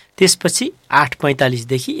छ। त्यसपछि 8:45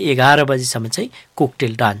 देखि 11 बजेसम्म चाहिँ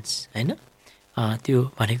कोकटेल डान्स होइन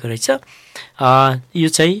त्यो भनेको रहेछ। यो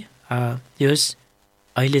चाहिँ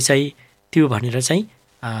अहिले चाहिँ त्यो भनेर चाहिँ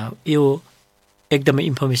यो एकदमै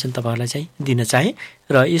इन्फर्मेसन तपाईँहरूलाई चाहिँ दिन चाहे।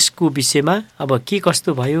 र यसको विषयमा अब के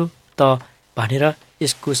कस्तो भयो त भनेर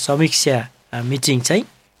यसको समीक्षा मिटिङ चाहिँ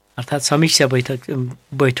अर्थात् समीक्षा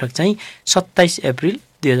बैठक चाहिँ 27 अप्रिल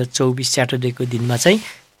 2024 स्याटरडेको दिनमा चाहिँ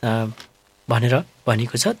भनेर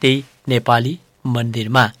भनेको छ, त्यही नेपाली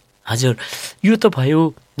मन्दिरमा। हजुर यो त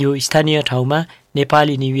भयो यो स्थानीय ठाउँमा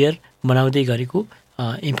नेपाली न्यू इयर मनाउँदै गरेको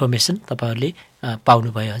इन्फर्मेसन तपाईँहरूले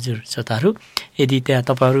पाउनुभयो हजुर श्रोताहरू। यदि त्यहाँ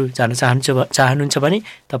तपाईँहरू जान चाहनुहुन्छ भने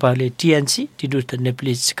तपाईँहरूले टिएनसी टिडुथ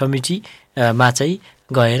नेप्लिज कमिटीमा चाहिँ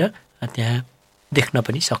गएर त्यहाँ देख्न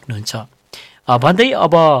पनि सक्नुहुन्छ। भन्दै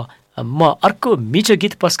अब म अर्को मिठो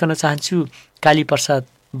गीत पस्कन चाहन्छु। काली प्रसाद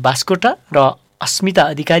बास्कोटा र अस्मिता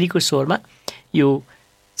अधिकारीको स्वरमा यो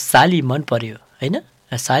साली मन पर्यो होइन,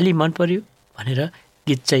 साली मन पर्यो भनेर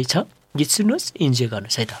गीत चाहिँ छ। गीत सुन्नुहोस्, इन्जोय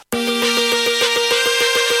गर्नुहोस् है त।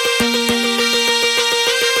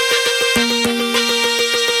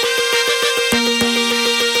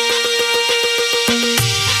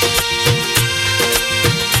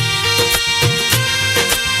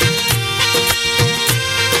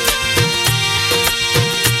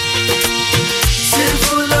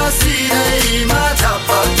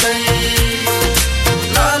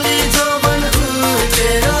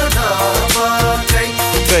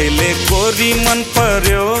 मन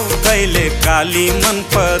पर्यो कहिले काली मन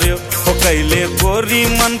पर्यो, हो कहिले गोरी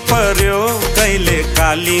मन पर्यो कहिले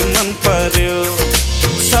काली मन पर्यो।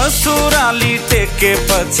 ससुराली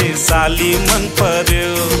टेकेपछि साली मन पर्यो,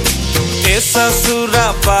 ए ससुरा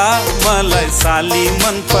बा मलाई साली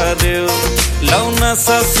मन पर्यो। लौन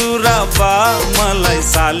ससुरा बा मलाई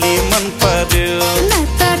साली मन पर्यो। न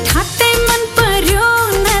त ठाट्टै मन पर्यो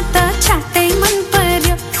न त छाट्टै मन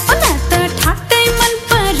पर्यो, ओ न त ठाट्टै मन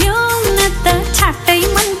पर्यो न त छाट्टै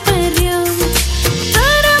मन पर्यो।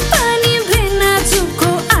 तर पनि भेना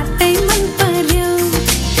जुको आटै मन पर्यो,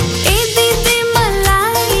 ए दिदी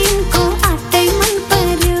मलाई यिनको आटै मन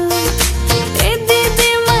पर्यो, ए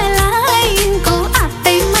दिदी मलाई यिनको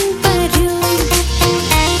आटै मन पर्यो।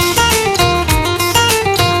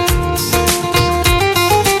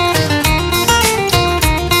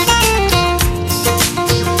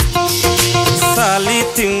 साली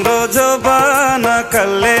तिम्रो जवान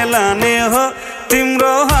कल्ले लाने हो,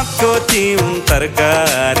 तिम्रो हातको तिउन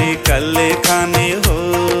तरकारी कल्ले खाने हो।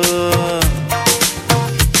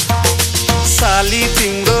 साली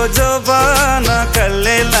तिम्रो जवान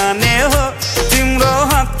कल्ले लाने हो, तिम्रो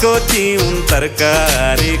हातको तिउन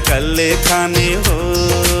तरकारी कल्ले खाने हो।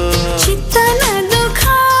 चित्त न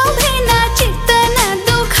दुखाऊ भेना चित्त न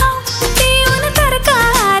दुखाऊ, तिउन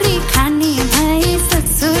तरकारी खाने भए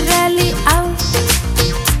ससुराली आऊ।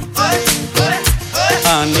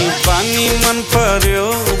 आनी पानी मन पर्यो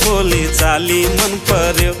बोली चाली मन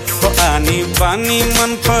पर्यो, हो आनी पानी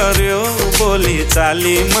मन पर्यो बोली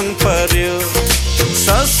चाली मन पर्यो।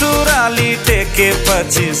 ससुराली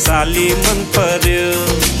टेकेपछि साली मन पर्यो,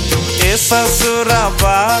 ए ए ससुरा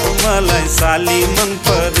बा मलाई साली मन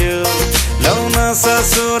पर्यो लौन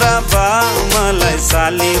ससुरा बा मलाई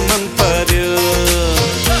साली मन पर्यो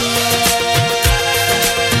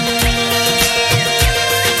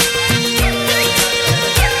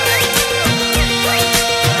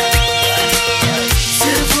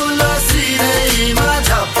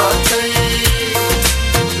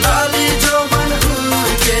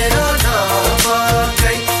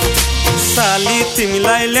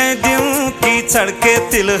तिमीलाई ल्याइदिउँ कि छड्के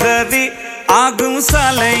तिलहरी आगुम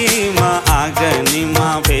सालैमा आगनीमा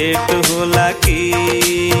भेट होला कि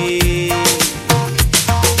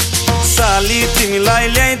साली तिमीलाई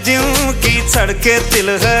ल्याइदिउँ कि छड्के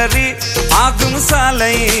तिलहरी आगुम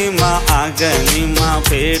सालैमा आगनीमा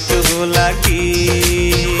भेट होला कि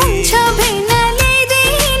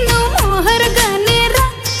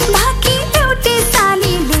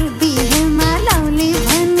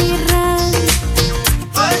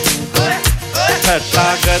ठट्टा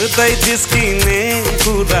गर्दै जिस्किने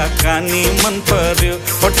कुराकानी मन पर्यो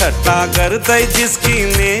ओ ठट्टा गर्दै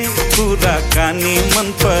जिस्किने कुराकानी मन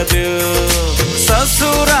पर्यो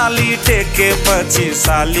ससुराली टेकेपछि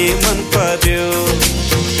साली मन पर्यो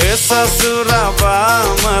ए ससुरा बा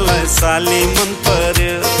मलाई साली मन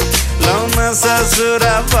पर्यो लौन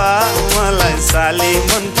ससुरा बा मलाई साली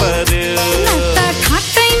मन पर्यो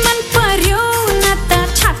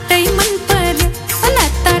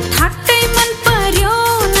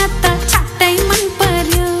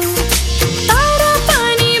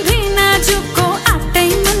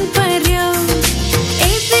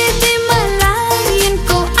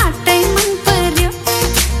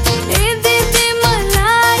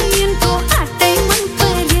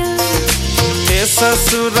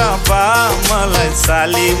ससुरा बा मलाई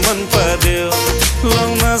साली मन पर्यो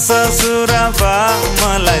लौन ससुरा बा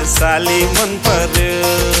मलाई साली मन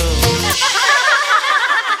पर्यो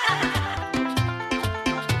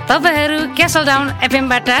तपाईहरु क्यासल डाउन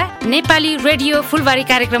एफएमबाट नेपाली रेडियो फुलबारी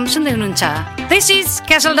कार्यक्रम सुन्दै हुनुहुन्छ this is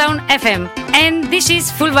Castle down FM and this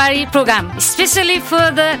is Fulbari program especially for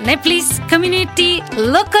the Nepalese community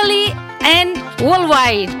locally and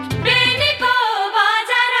worldwide.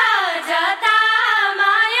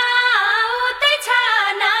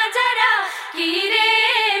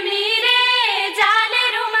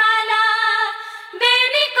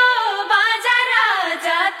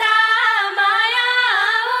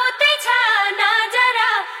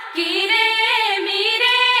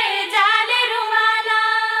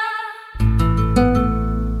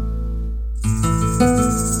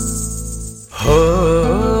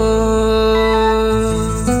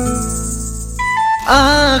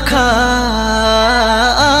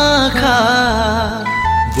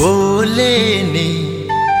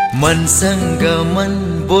 मनसँग मन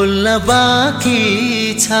बोल्न बाँकी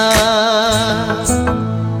छ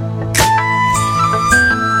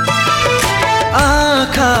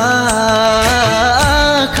आँखा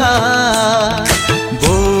आँखा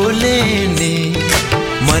बोले नि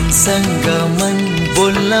मनसँग मन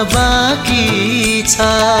बोल्न बाँकी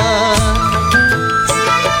छ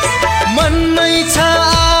मनमै छ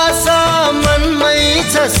आशा मनमै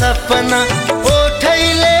छ सपना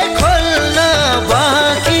ओठैले खोल्न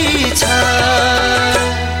बाँकी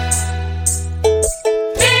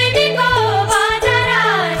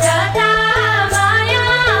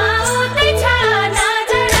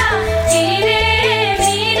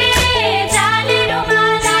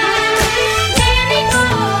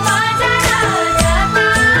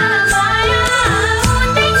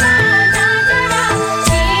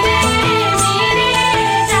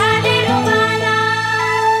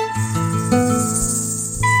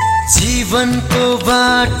जीवनको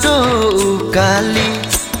बाटो उकाली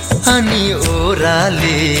अनि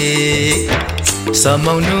ओराले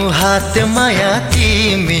समाउनु हात माया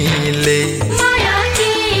तिमीले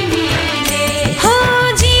हो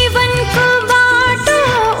जीवनको बाटो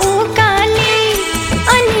उकाली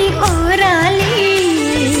अनि ओराले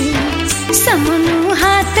समाउनु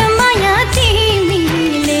हात माया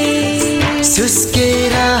तिमीले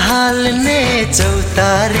सुस्केर हाल्ने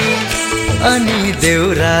चौतारी अनि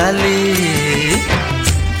देउराले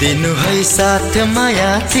दिनु है साथ माया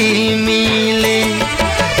तिमीले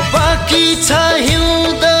बाँकी छ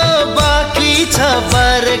हिउँदो बाँकी छ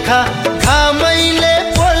बर्खा घामैले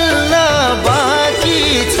पोल्न बाँकी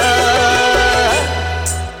छ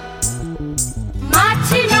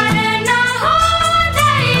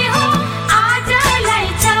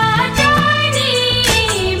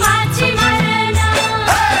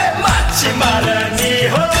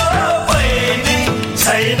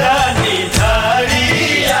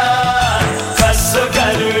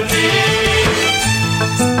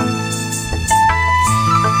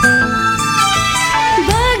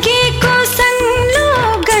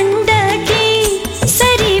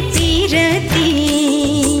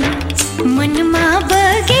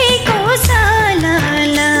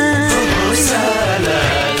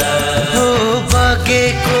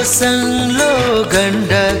संलो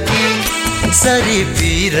गण्डकी सरी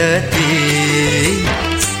पिरती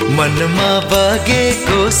मनमा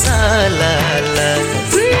बगेको सालाला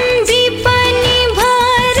विपनी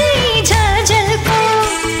भरै झझल्को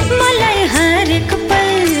मलाई हरेक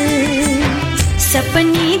पल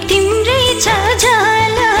सपनी तिम्रै छ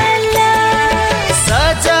झलला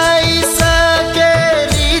सजाई सके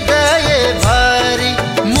हृदय भरि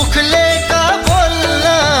मुखले का बोल्न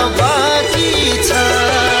बाँकी छ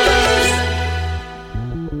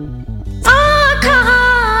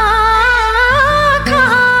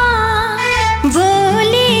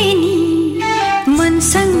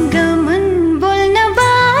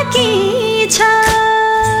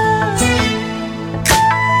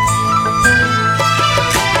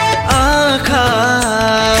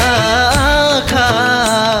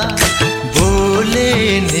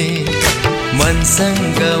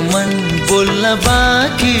सँग मन बोल्न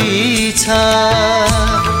बाँकी छ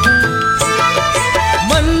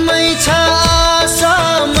मनमै छ आशा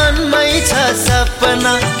मनमै छ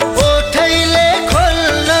सपना ओठैले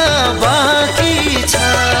खोल्न बाँकी छ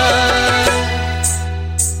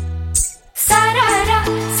सरारा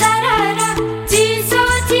सरारा चिसो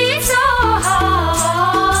चिसो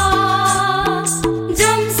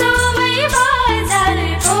जमसोमै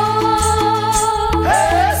बजारको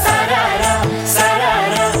सरारा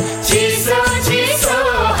सरारा चिसो चिसो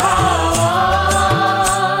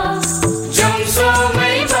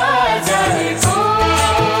जमसोमै बजारको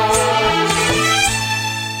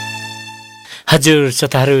हजुर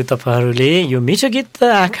श्रोताहरू तपाईँहरूले यो मिठो गीत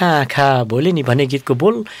आँखा आँखा बोले नि भन्ने गीतको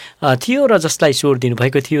बोल थियो र जसलाई स्वर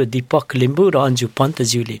दिनुभएको थियो दीपक लिम्बू र अन्जु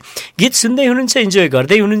पन्तज्यूले गीत सुन्दै हुनुहुन्छ इन्जोय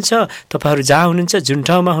गर्दै हुनुहुन्छ तपाईँहरू जहाँ हुनुहुन्छ जुन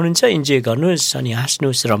ठाउँमा हुनुहुन्छ इन्जोय गर्नुहोस् अनि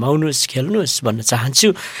हाँस्नुहोस् रमाउनुहोस् खेल्नुहोस् भन्न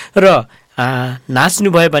चाहन्छु र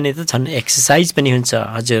नाच्नुभयो भने त झन् एक्सर्साइज पनि हुन्छ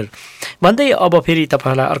हजुर भन्दै अब फेरि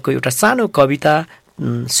तपाईँहरूलाई अर्को एउटा सानो कविता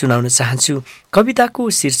सुनाउन चाहन्छु कविताको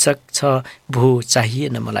शीर्षक छ भो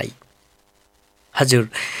चाहिएन मलाई हजुर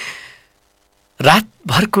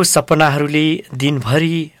रातभरको सपनाहरूले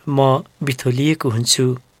दिनभरि म बिथोलिएको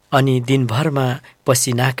हुन्छु अनि दिनभरमा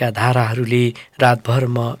पसिनाका धाराहरूले रातभर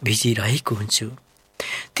म भिजिरहेको हुन्छु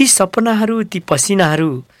ती सपनाहरू ती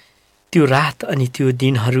पसिनाहरू त्यो रात अनि त्यो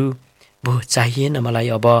दिनहरू भो चाहिएन मलाई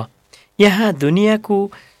अब यहाँ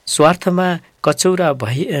दुनियाँको स्वार्थमा कचौरा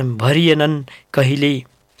भरिएनन् कहिले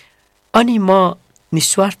अनि म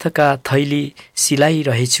निस्वार्थका थैली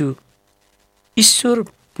सिलाइरहेछु ईश्वर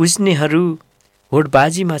पुज्नेहरू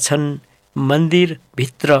होडबाजीमा छन्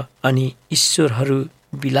मन्दिरभित्र अनि ईश्वरहरू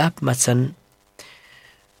विलापमा छन्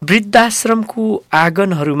वृद्धाश्रमको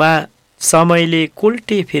आँगनहरूमा समयले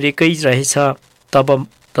कोल्टे फेरेकै रहेछ तब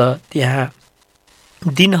त त्यहाँ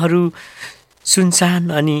दिनहरू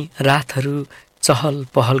सुनसान अनि रातहरू चहल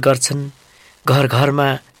पहल गर्छन् घर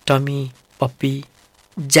घरमा टमी पप्पी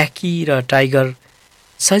ज्याकी र टाइगर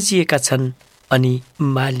सजिएका छन् अनि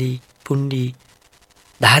माली पुण्डी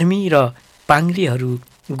धार्मी र पाङ्ग्रीहरू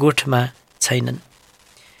गोठमा छैनन्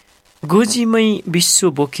गोजीमै विश्व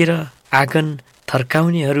बोकेर आँगन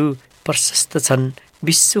थर्काउनेहरू प्रशस्त छन्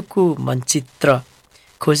विश्वको मानचित्र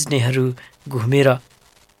खोज्नेहरू घुमेर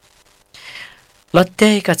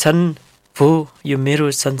लत्याएका छन् भो यो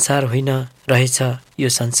मेरो संसार होइन रहेछ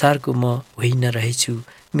यो संसारको म होइन रहेछु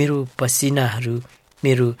मेरो पसिनाहरू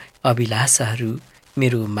मेरो अभिलाषाहरू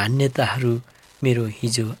मेरो मान्यताहरू मेरो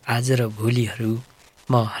हिजो आज र भोलिहरू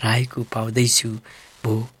म हराएको पाउँदैछु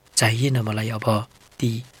भो चाहिएन मलाई अब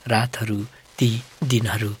ती रातहरू ती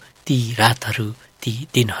दिनहरू ती रातहरू ती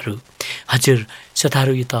दिनहरू हजुर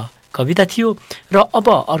श्रोताहरू यो त कविता थियो र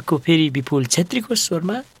अब अर्को फेरि विपुल छेत्रीको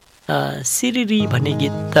स्वरमा सिरिरी भन्ने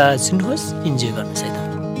गीत सुन्नुहोस् इन्जोय गर्नुहोस् है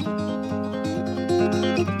त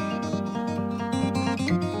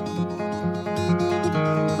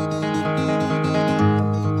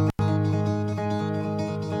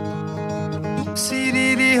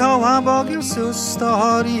हावा बग्यो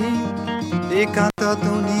सुस्तरी एकान्त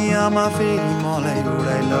दुनियाँमा फेरि मलाई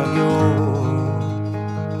उडाइ लग्यो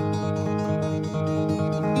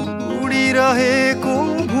उडिरहेको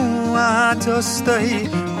भुवा जस्तै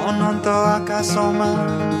अनन्त आकाशमा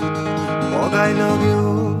बगाइ लग्यो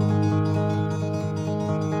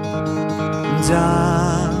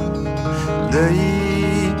जाँदै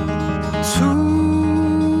छु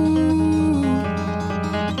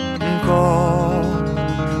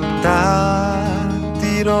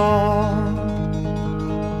तातिर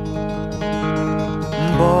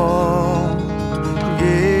बगेछु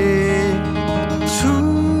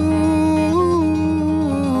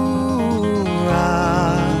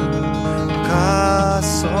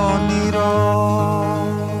आकाशनिर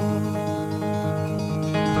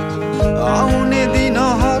आउने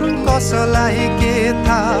दिनहरू कसलाई के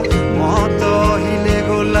थाहा म त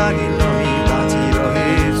अहिलेको लागि नै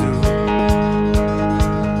बाँचिरहेछु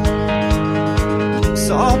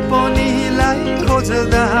सपनीलाई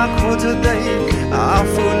खोज्दा खोज्दै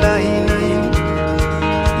आफूलाई नै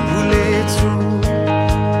भुलेछु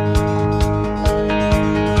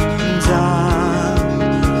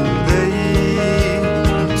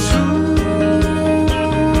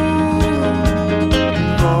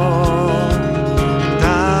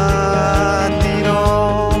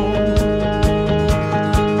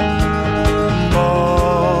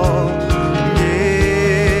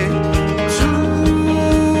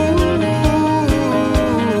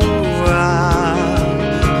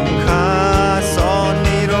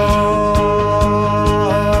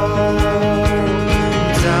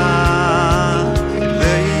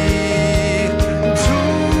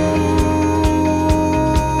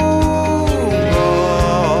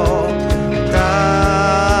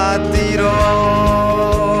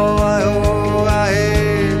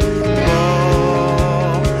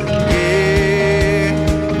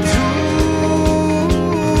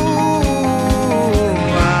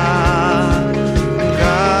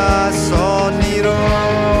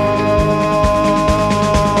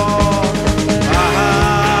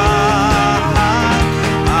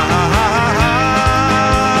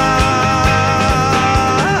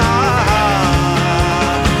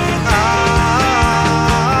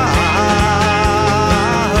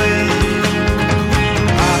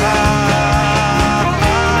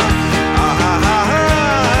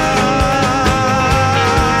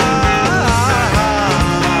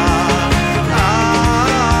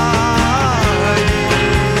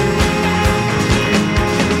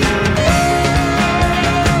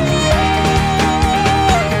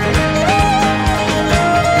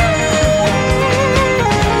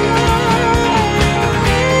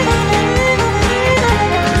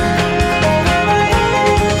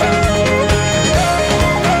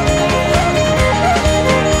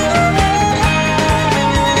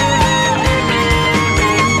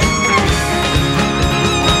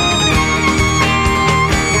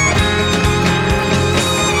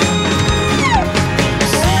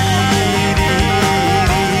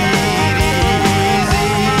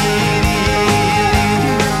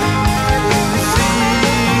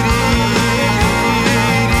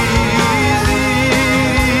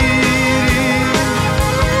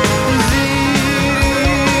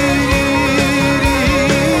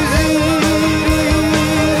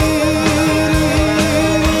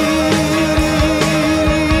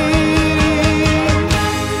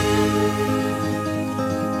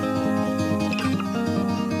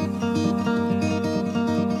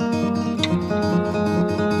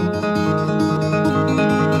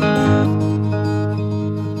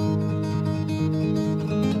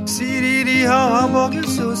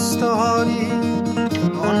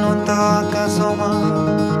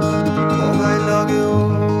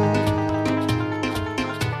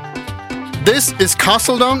This is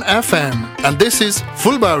Castledown FM, and this is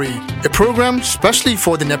Fulbari, a program specially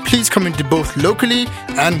for the Nepalese community both locally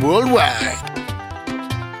and worldwide.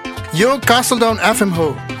 Yo Castledown FM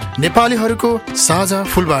ho, नेपालीहरुको साझा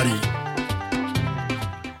फुलबारी।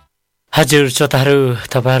 हजुर श्रोताहरु,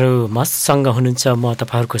 तपाईहरु मसँग हुनुहुन्छ, म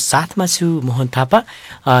तपाईहरुको साथमा छु मोहन थापा।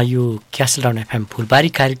 यो क्यासलडाउन एफएम फुलबारी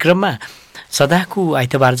कार्यक्रममा सदाको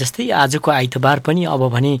आइतबार जस्तै आजको आइतबार पनि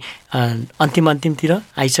अब भने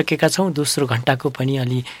अन्तिमतिर आइसकेका छौं। दोस्रो घण्टाको पनि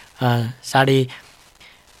अलि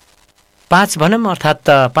 5:30 भनौं,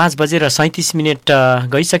 अर्थात्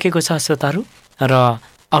 5:37 गइसकेको छ श्रोताहरु। र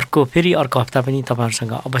फेरि अर्को हप्ता पनि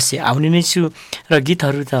तपाईहरुसँग अवश्य आउने नै छु र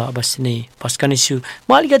गीतहरु त अवश्य नै पस्कने छु।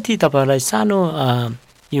 म अलिकति तपाईहरुलाई सानो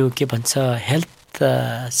यो के भन्छ हेल्थ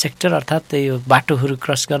सेक्टर अर्थात् यो बाटोहरु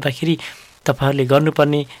क्रस गर्दाखेरि तपाईहरुले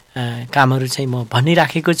गर्नुपर्ने कामहरु चाहिँ म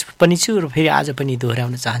भनिराखेको पनि छु र फेरि आज पनि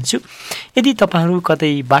दोहोर्याउन चाहन्छु। यदि तपाईहरु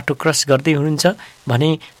कतै बाटो क्रस गर्दै हुनुहुन्छ भने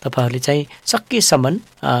तपाईहरुले चाहिँ सकेसम्म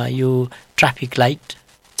यो ट्राफिक लाइट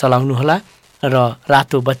चलाउनु होला र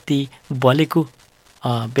रातो बत्ती बलेको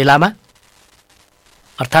बेलामा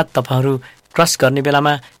अर्थात् तपाईहरु क्रस गर्ने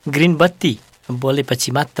बेलामा ग्रीन बत्ती बलेपछि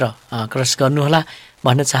मात्र क्रस गर्नु होला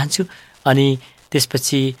भन्न चाहन्छु। अनि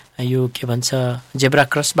त्यसपछि यो के भन्छ जेब्रा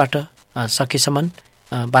क्रसबाट सकेसम्म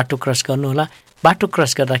बाटो क्रस गर्नु होला। बाटो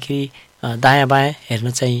क्रस गर्दाखेरि दायाँ बायाँ हेर्न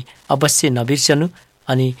चाहिँ अवश्य नबिर्सनु।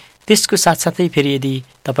 अनि त्यसको साथसाथै फेरि यदि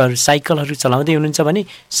तपाईहरु साइकलहरु चलाउँदै हुनुहुन्छ भने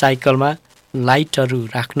साइकलमा लाइटहरु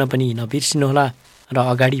राख्न पनि नबिर्सिनु होला र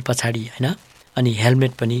अगाडि पछाडी हैन। अनि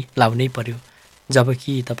हेलमेट पनि लाउनै पर्यो।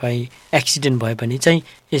 जबकि तपाई एक्सिडेन्ट भयो भने चाहिँ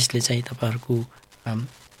यसले चाहिँ तपाईहरुको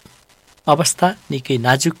अवस्था निकै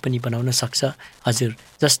नाजुक पनि बनाउन सक्छ हजुर,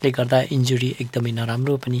 जसले गर्दा इन्जुरी एकदमै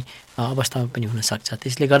नराम्रो पनि अवस्थामा पनि हुनसक्छ।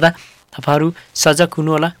 त्यसले गर्दा तपाईँहरू सजग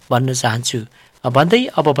हुनुहोला भन्न चाहन्छु। भन्दै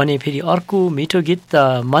अब भने फेरि अर्को मिठो गीत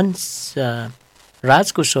मन्स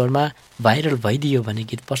राजको स्वरमा भाइरल भइदियो भन्ने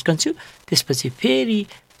गीत पस्कन्छु। त्यसपछि फेरि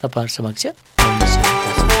तपाईँहरू समक्ष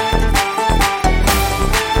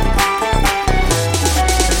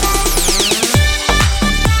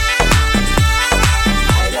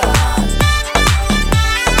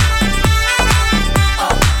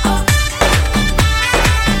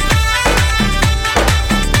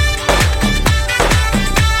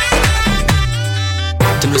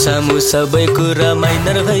सामु सबै कुरा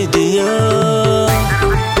माइनर भइदियो,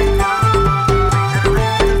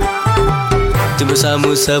 तिम्रो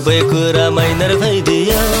सामु सबै कुरा माइनर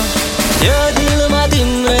भइदियो, यो दिलमा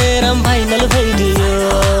तिम्रै नाम फाइनल भइदियो,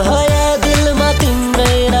 यो दिलमा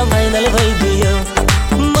तिम्रै नाम फाइनल भइदियो।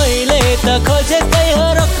 मैले त खोजेकै हो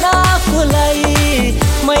रोक्न आफूलाई,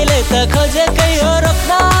 मैले त खोजेकै हो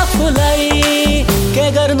रोक्न आफूलाई, के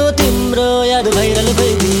गर्नु तिम्रो याद भाइरल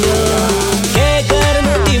भइदियो, के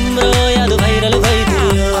गर्नु तिम्रो याद भाइरल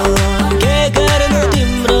भइदियो, के गर्नु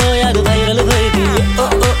तिम्रो याद भाइरल भइदियो, ओ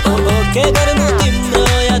ओ ओ ओ के गर्नु तिम्रो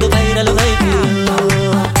याद भाइरल भइदियो।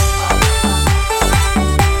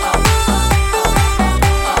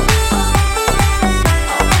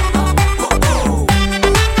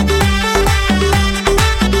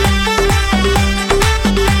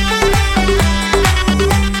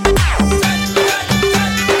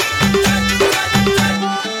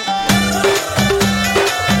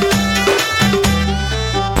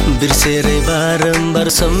 बिर्सेरै बारम्बार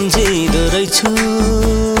सम्झिँदो रहेछु,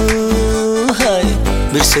 हाय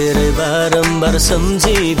बिर्सेरै बारम्बार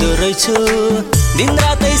सम्झिँदो रहेछु,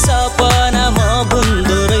 दिनरातै सपनामा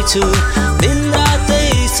बुन्दो रहेछु, दिनरातै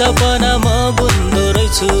सपनामा बुन्दो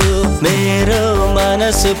रहेछु। मेरो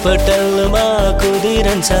मानस पटलमा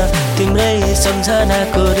कुदिरहन्छ तिम्रै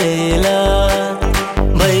सम्झनाको रेला,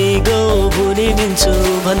 भइगो भुलिदिन्छु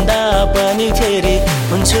भन्दा पनि फेरि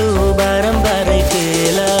हुन्छु बारम्बारै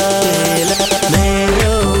फेला।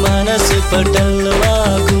 मेरो मानस पटलमा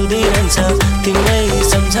कुदिरहन्छ तिम्रै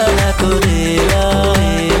सम्झनाको रेला,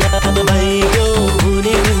 भइगो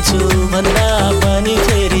भुलिदिन्छु भन्दा पनि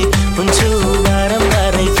फेरि हुन्छु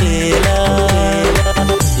बारम्बारै फेला।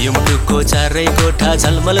 यो मुटुको चारै कोठा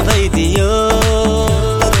झलमल भइदियो,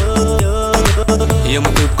 यो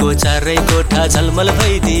मुटुको चारै कोठा झलमल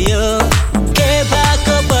भइदियो, के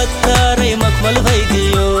भएको पत्थरै मखमल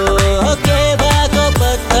भइदियो, के भएको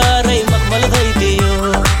पत्थरै मखमल भइदियो।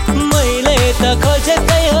 मैले त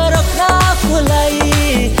खोजेकै हो रोक्न आफूलाई,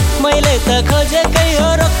 मैले त खोजेकै हो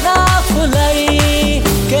रोक्न आफूलाई,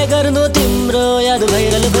 के गर्नु तिम्रो याद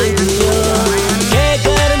भाइरल भइदियो, के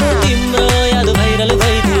गर्नु तिम्रो याद भाइरल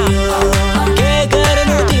भइदियो, के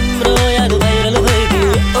गर्नु तिम्रो याद भाइरल भइदियो,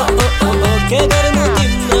 ओ ओ ओ ओ के गर्नु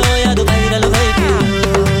तिम्रो याद भाइरल भइदियो।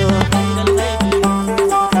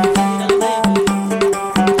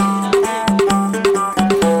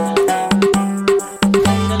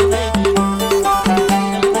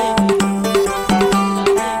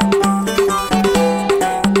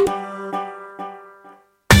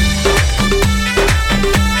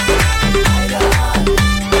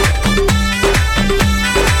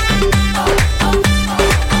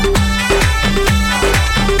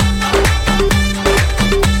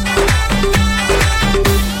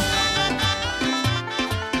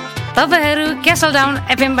 तपाईहरु क्यासल डाउन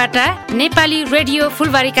एफएमबाट नेपाली रेडियो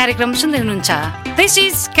फुलबारी कार्यक्रम सुन्दै हुनुहुन्छ। This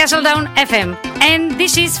is Castle Down FM and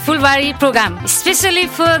this is Fulbari program especially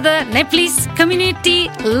for the Nepalese community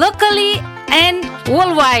locally and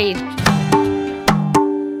worldwide.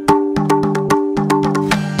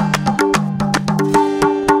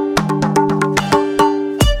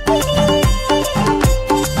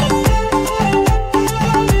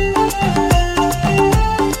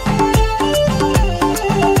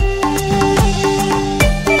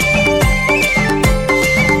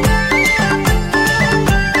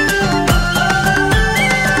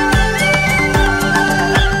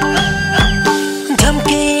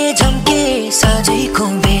 झम्के झम्के साँझैको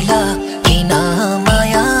बेला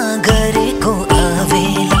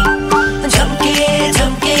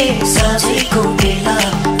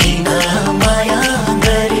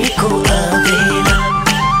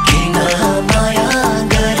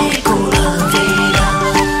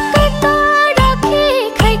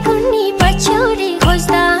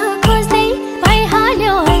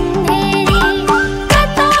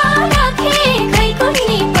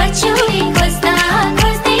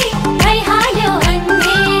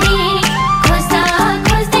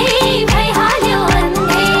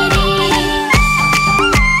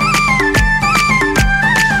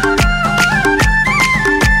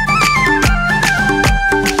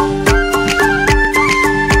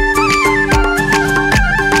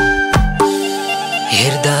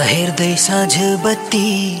बोझ बत्ती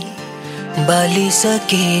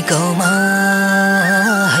बालिसके गाउँमा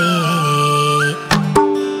है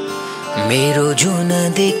मेरो जुन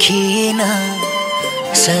देखिएन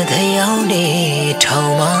सधैँ आउने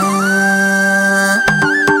ठाउँमा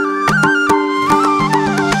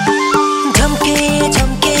झम्के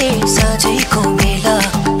झम्के साँझैको बेला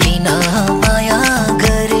किन माया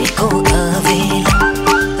गरेको आवेला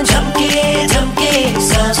झम्के झम्के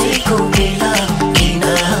साँझैको बेला किन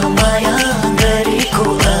माया गरेको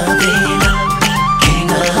आवेला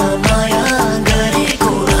किन माया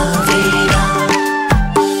गरेको आवेला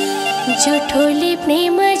जुठोले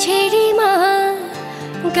प्रेम झेडीमा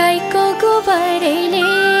गाईको गोबरले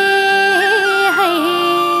है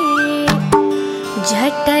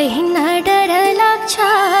झट्टै हिँड्न डर लाग्छ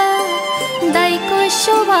दाइको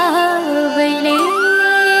स्वभावले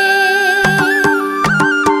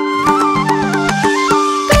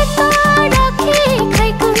कता राखे खै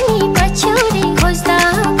कुनी पछ्यौरी खोज्दा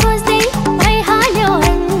खोज्दै भइहाल्यो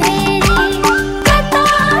अन्धेरी कता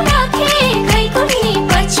राखे खै कुनी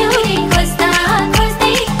पछ्यौरी खोज्दा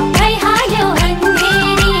खोज्दै भइहाल्यो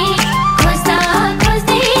अन्धेरी खोज्दा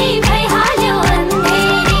खोज्दै भइहाल्यो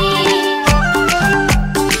अन्धेरी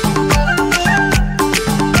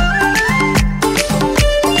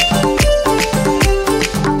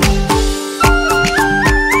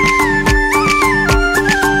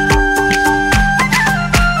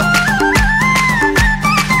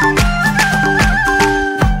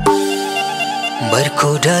बर्को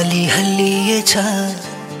डाली हल्लिएछ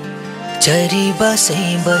चरी बसै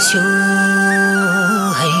बस्यो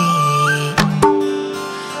है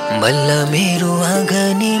बल्ल मेरो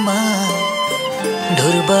आँगनीमा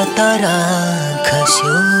ध्रुव तारा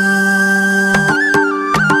खस्यो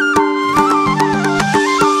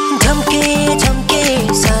झम्के झम्के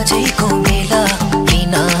साँझैको बेला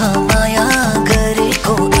किन माया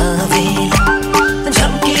गरेको आवेला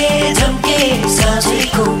झम्के झम्के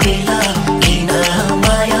साँझैको बेला किन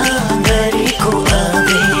माया गरेको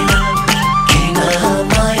आवेला किन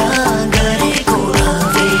माया गरेको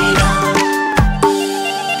आवेला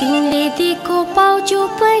तिमीले दिएको पाउजो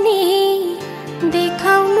पनि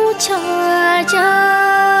देखाउनु छ आज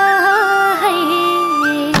है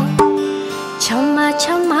क्षमा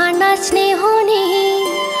क्षमा नाच्ने हुने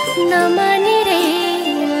नमाने रे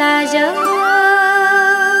लाज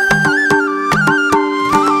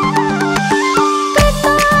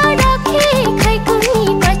कता राखे खै कुनी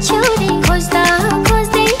पछ्यौरी खोज्दा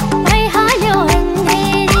खोज्दै भइहाल्यो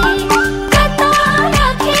अन्धेरी कता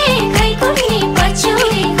राखे खै कुनी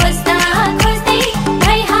पछ्यौरी खोज्दा खोज्दै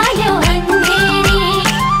भइहाल्यो अन्धेरी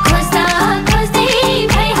खोज्दा खोज्दै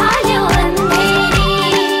भइहाल्यो अन्धेरी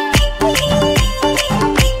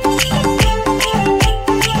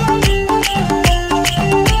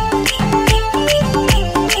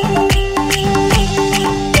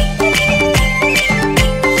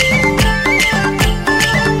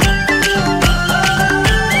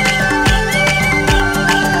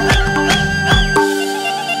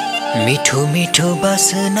मिठो मिठो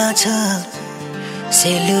बासना छ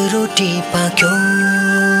सेलरोटी पाक्यो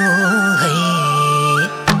है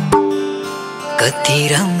कति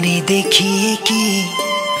राम्री देखिए कि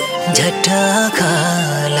झट्ट आँखा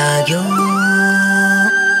लाग्यो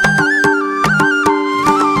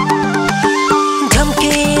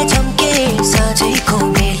झम्के झम्के साँझैको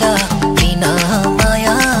बेला किन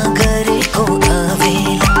माया गरेको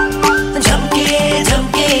आवेला झम्के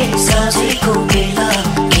झम्के साँझैको बेला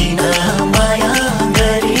किन माया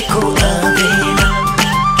गरेको आवेला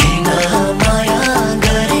किन माया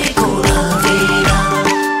गरेको आवेला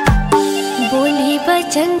बोली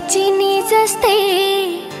वचन चिनी जस्तै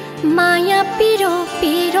माया पिरो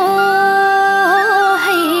पिरो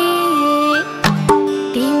है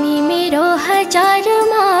तिमी मेरो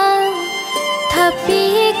हजारमा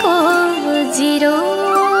थपिएको जिरो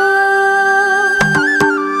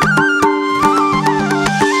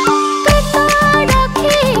कता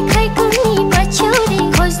राखे खै कुनी पछ्यौरी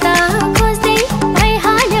खोज्दा खोज्दै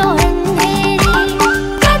भइहाल्यो अन्धेरी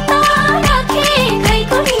कता राखे खै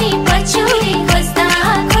कुनी पछ्यौरी खोज्दा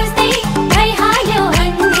खोज्दै भइहाल्यो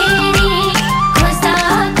अन्धेरी खोज्दा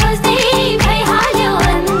खोज्दै भइहाल्यो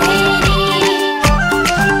अन्धेरी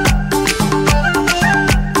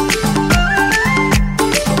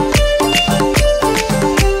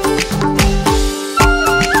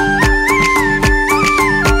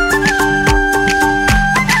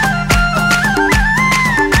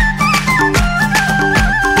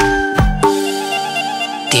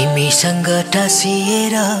तिमीसँग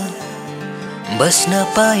टाँसिएर बस्न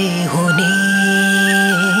पाए हुने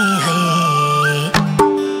है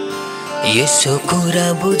यसो कुरा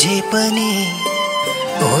बुझे पनि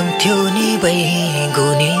हुन्थ्यो नि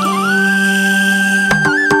बैगुनी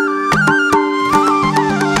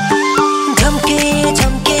झम्के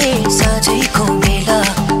झम्के साँझैको बेला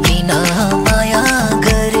किन माया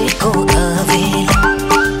गरेको अबेला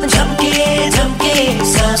झम्के झम्के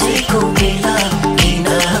साँझैको बेला किन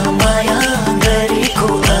माया गरेको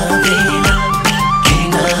अबेला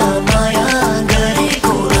किन माया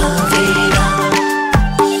गरेको अबेला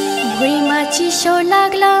भुइँमा चिसो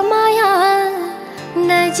लाग्ला माया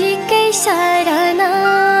नजिकै सरना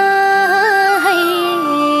है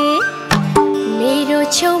मेरो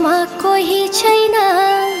छेउमा कोही छैन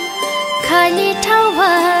खाली ठाउँ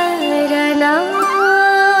भरन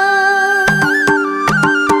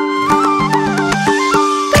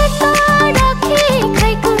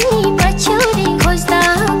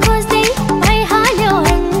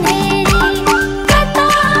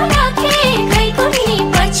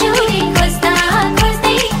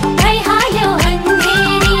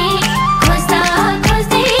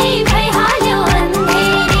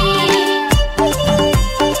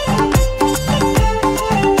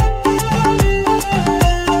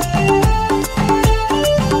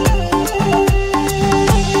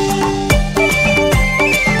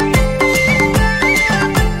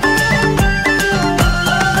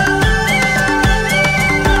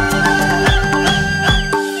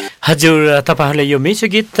हजुर तपाईहरुले यो मिठो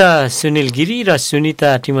गीत सुनिल गिरी र सुनिता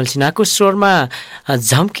टिमल सिन्हाको स्वरमा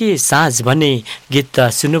झम्के साँझ भन्ने गीत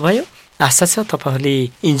सुन्नुभयो। आशा छ तपाईहरुले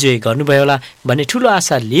इन्जोय गर्नुभयो होला भन्ने ठुलो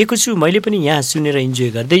आशा लिएको छु। मैले पनि यहाँ सुनेर इन्जोय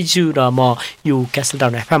गर्दैछु र म यो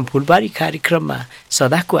क्यासलडाउन एफएम फुलबारी कार्यक्रममा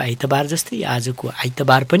सदाको आइतबार जस्तै आजको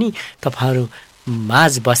आइतबार पनि तपाईहरु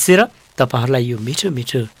माझ बसेर तपाईहरुलाई यो मिठो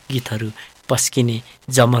मिठो गीतहरु पस्किने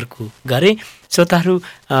जमर्को गरे। श्रोताहरु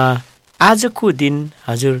आजको दिन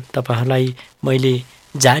हजुर तपाईहरुलाई मैले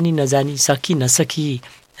जानी नजानी सकी नसकी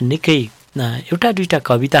निकै एउटा दुईटा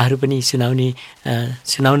कविताहरू पनि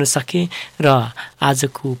सुनाउन सके र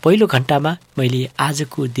आजको पहिलो घण्टामा मैले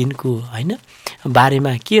आजको दिनको हैन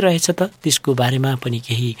बारेमा के रहेछ त त्यसको बारेमा पनि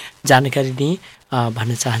केही जानकारी दिए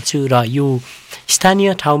भन्न चाहन्छु र यो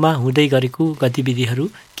स्थानीय ठाउँमा हुँदै गरेको गतिविधिहरू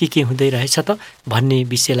के हुँदै रहेछ त भन्ने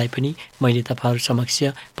विषयलाई पनि मैले तपाईहरु समक्ष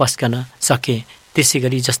पस्कन सके।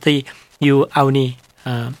 त्यसैगरी जस्तै यो आउने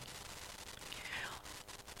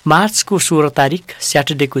मार्चको 16 तारिक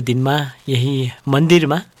स्याटरडेको दिनमा यही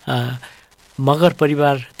मन्दिरमा मगर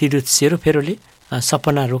परिवार तिरुत सेरोफेरोले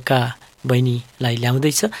सपना रोका बहिनीलाई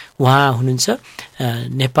ल्याउँदैछ। उहाँ हुनुहुन्छ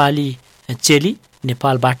नेपाली चेली,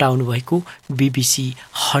 नेपालबाट आउनुभएको BBC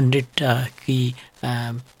 100 की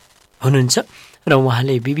हुनुहुन्छ र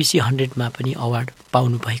उहाँले BBC 100मा पनि अवार्ड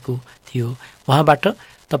पाउनु भएको थियो। उहाँबाट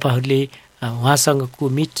तपाईहरुले उहाँसँगको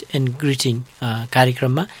मिट एन्ड ग्रिटिङ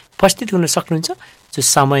कार्यक्रममा उपस्थित हुन सक्नुहुन्छ, जो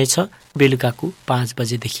समय छ बेलुकाको 5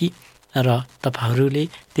 बजेदेखि र तपाईहरुले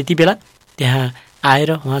त्यति बेला त्यहाँ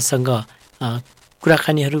आएर उहाँसँग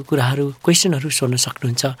कुराकानीहरू क्वेशनहरू सोध्न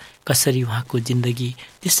सक्नुहुन्छ। कसरी उहाँको जिन्दगी,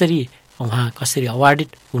 त्यसरी उहाँ कसरी अवार्डेड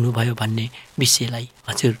हुनुभयो भन्ने विषयलाई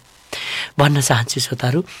हजुर भन्न चाहन्छु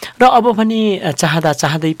श्रोताहरू। र अब भने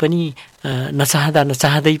चाहँदै पनि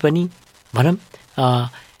नचाहँदै पनि भनौँ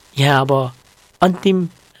यहाँ अब अन्तिम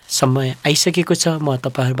समय आइसकेको छ। म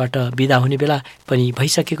तपाईहरुबाट बिदा हुने बेला पनि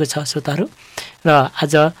भइसकेको छ श्रोताहरू। र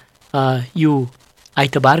आज यो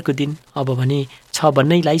आइतबारको दिन अब भने 6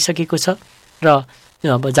 बन्नै लागिसकेको छ र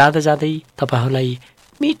अब जाँदै तपाईहरुलाई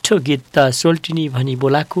मिठो गीत सोल्टिनी भनी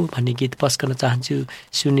बोलाको भन्ने गीत पस्कन चाहन्छु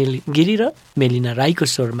सुनिल गिरी र मेलिना राईको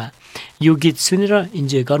स्वरमा। यो गीत सुनेर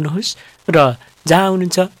इन्जोय गर्नुहोस् र जहाँ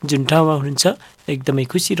हुनुहुन्छ, जुन ठाउँमा हुनुहुन्छ एकदमै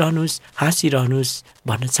खुसी रहनुहोस्, हाँसिरहनुहोस्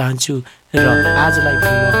भन्न चाहन्छु र आजलाई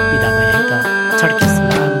पनि म बिदा भएँ त छड्के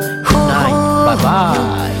सलाम, गुड नाइट, बाइ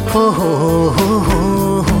बाइ। हो हो हो हो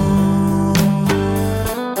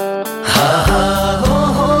हा हा हो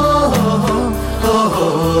हो हो हो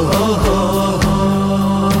हो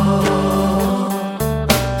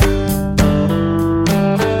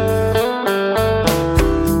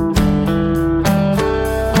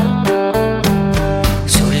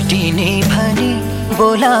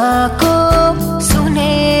बोलाको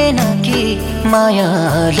सुनेन कि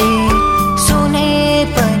मायाले, सुने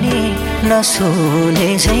पनि नसुने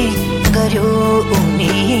झै गर्यो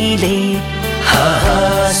उनीले।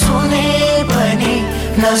 हा सुने पनि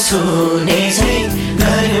नसुने झै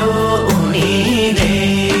गर्यो उनीले।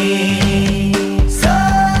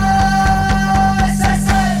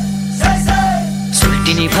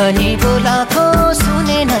 सुल्टिनी भनी बोलाको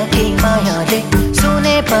सुनेन कि मायाले,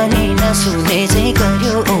 सुने पनि नसुने झै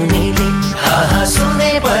गर्यो उनीले। हा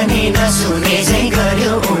सुने पनि नसुने झै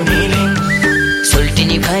गर्यो उनीले।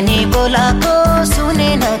 सुल्टिनी भनी बोलाको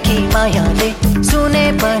सुनेन कि मायाले, सुने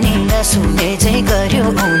पनि नसुने चाहिँ गर्यो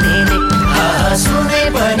उनीले सुने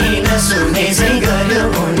पनि नसुने चाहिँ गर्यो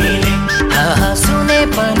उनीले सुने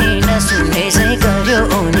पनि नसुने चाहिँ गर्यो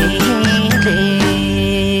उनीले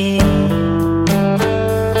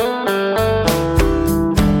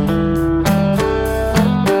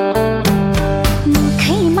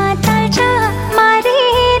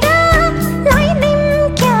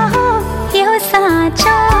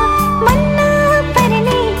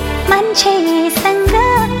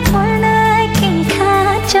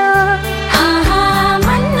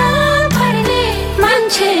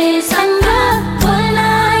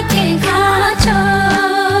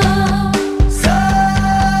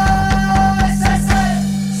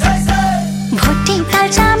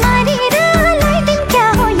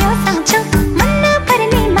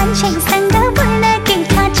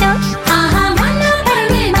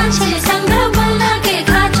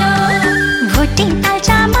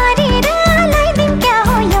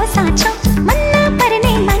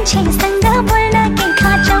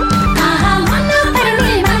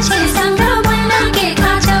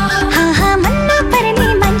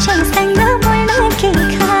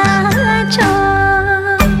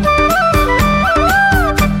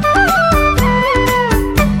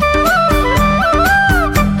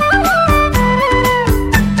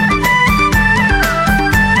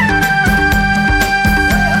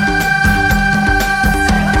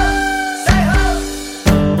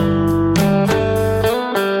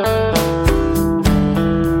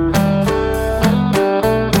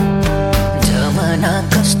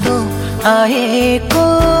आएको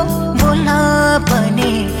बोल्न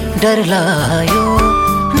पनि डर लाग्यो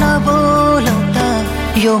नबोलाउँदा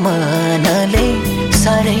यो मनले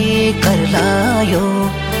साह्रै कर लाग्यो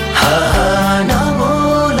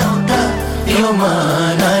नबोलाउँदा यो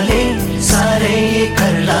मनले साह्रै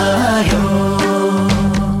कर लाग्यो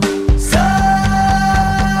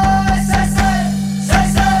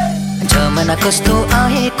जमाना कस्तो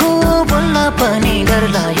आएको बोल्न पनि डर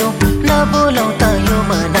लाग्यो नबोलाउँदा यो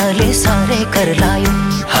मनले साह्रै कर लाग्यो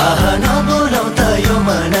नबोलाउँदा यो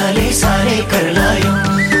मनले साह्रै कर लाग्यो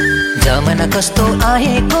जमाना कस्तो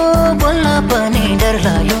आएको बोल्न पनि डर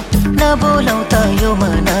लाग्यो नबोलाउँदा यो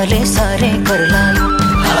मनले साह्रै कर लाग्यो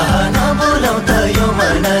नबोलाउँदा यो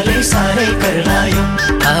मनले साह्रै कर लाग्यो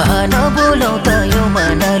नबोलाउँदा यो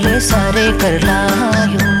मनले साह्रै कर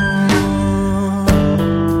लाग्यो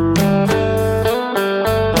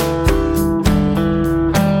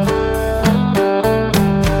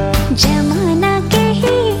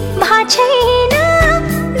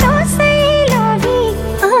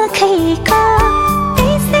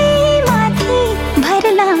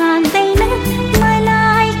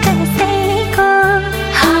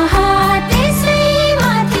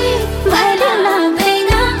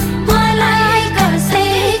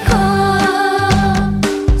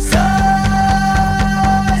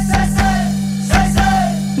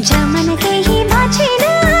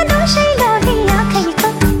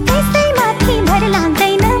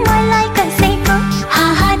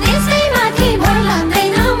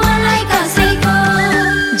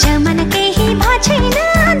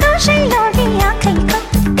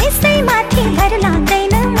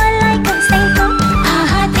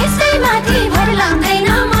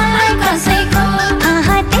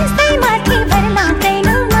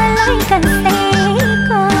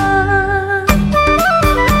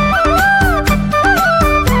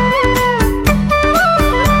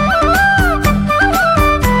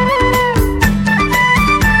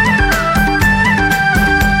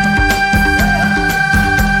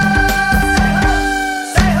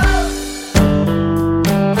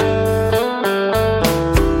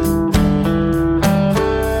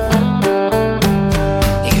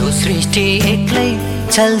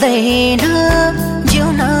चल्दैन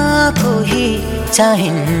जिउन कोही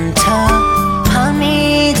चाहिन्छ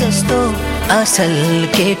हामी जस्तो असल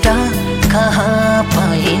केटा कहाँ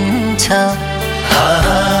पाइन्छ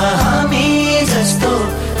हामी जस्तो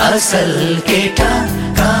असल केटा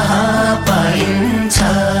कहाँ पाइन्छ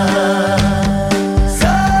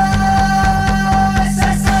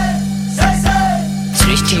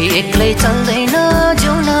सृष्टि एक्लै चल्दैन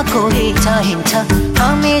जिउन कोही चाहिन्छ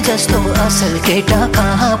हामी जस्तो असल केटा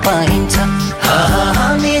कहाँ पाइन्छ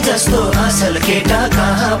हामी जस्तो असल केटा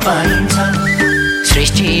कहाँ पाइन्छ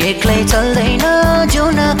सृष्टि एक्लै चल्दैन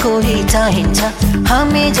जिउन कोही चाहिन्छ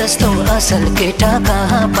हामी जस्तो असल केटा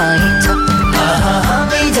कहाँ पाइन्छ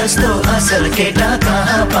हामी जस्तो असल केटा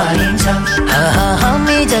कहाँ पाइन्छ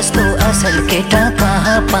हामी जस्तो असल केटा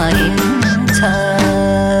कहाँ पाइन्छ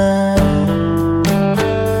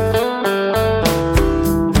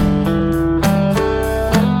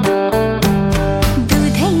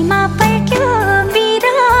दुधैमा पर्क्यो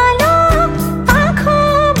बिरालो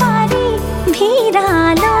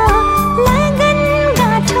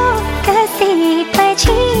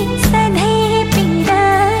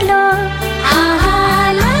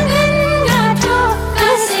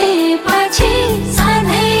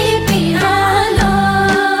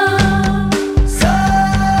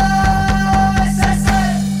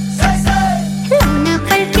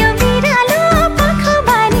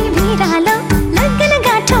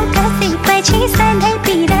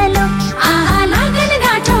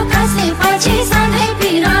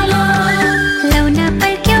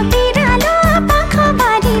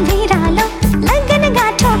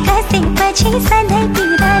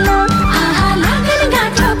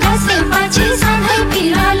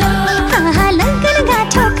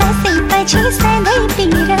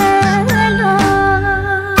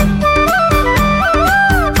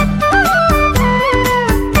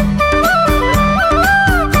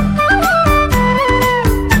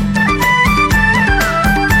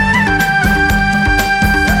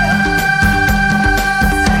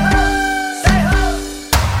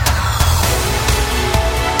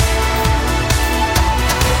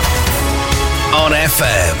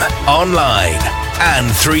FM, online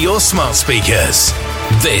and through your smart speakers.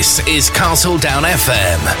 This is Castletown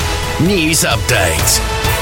FM News Update.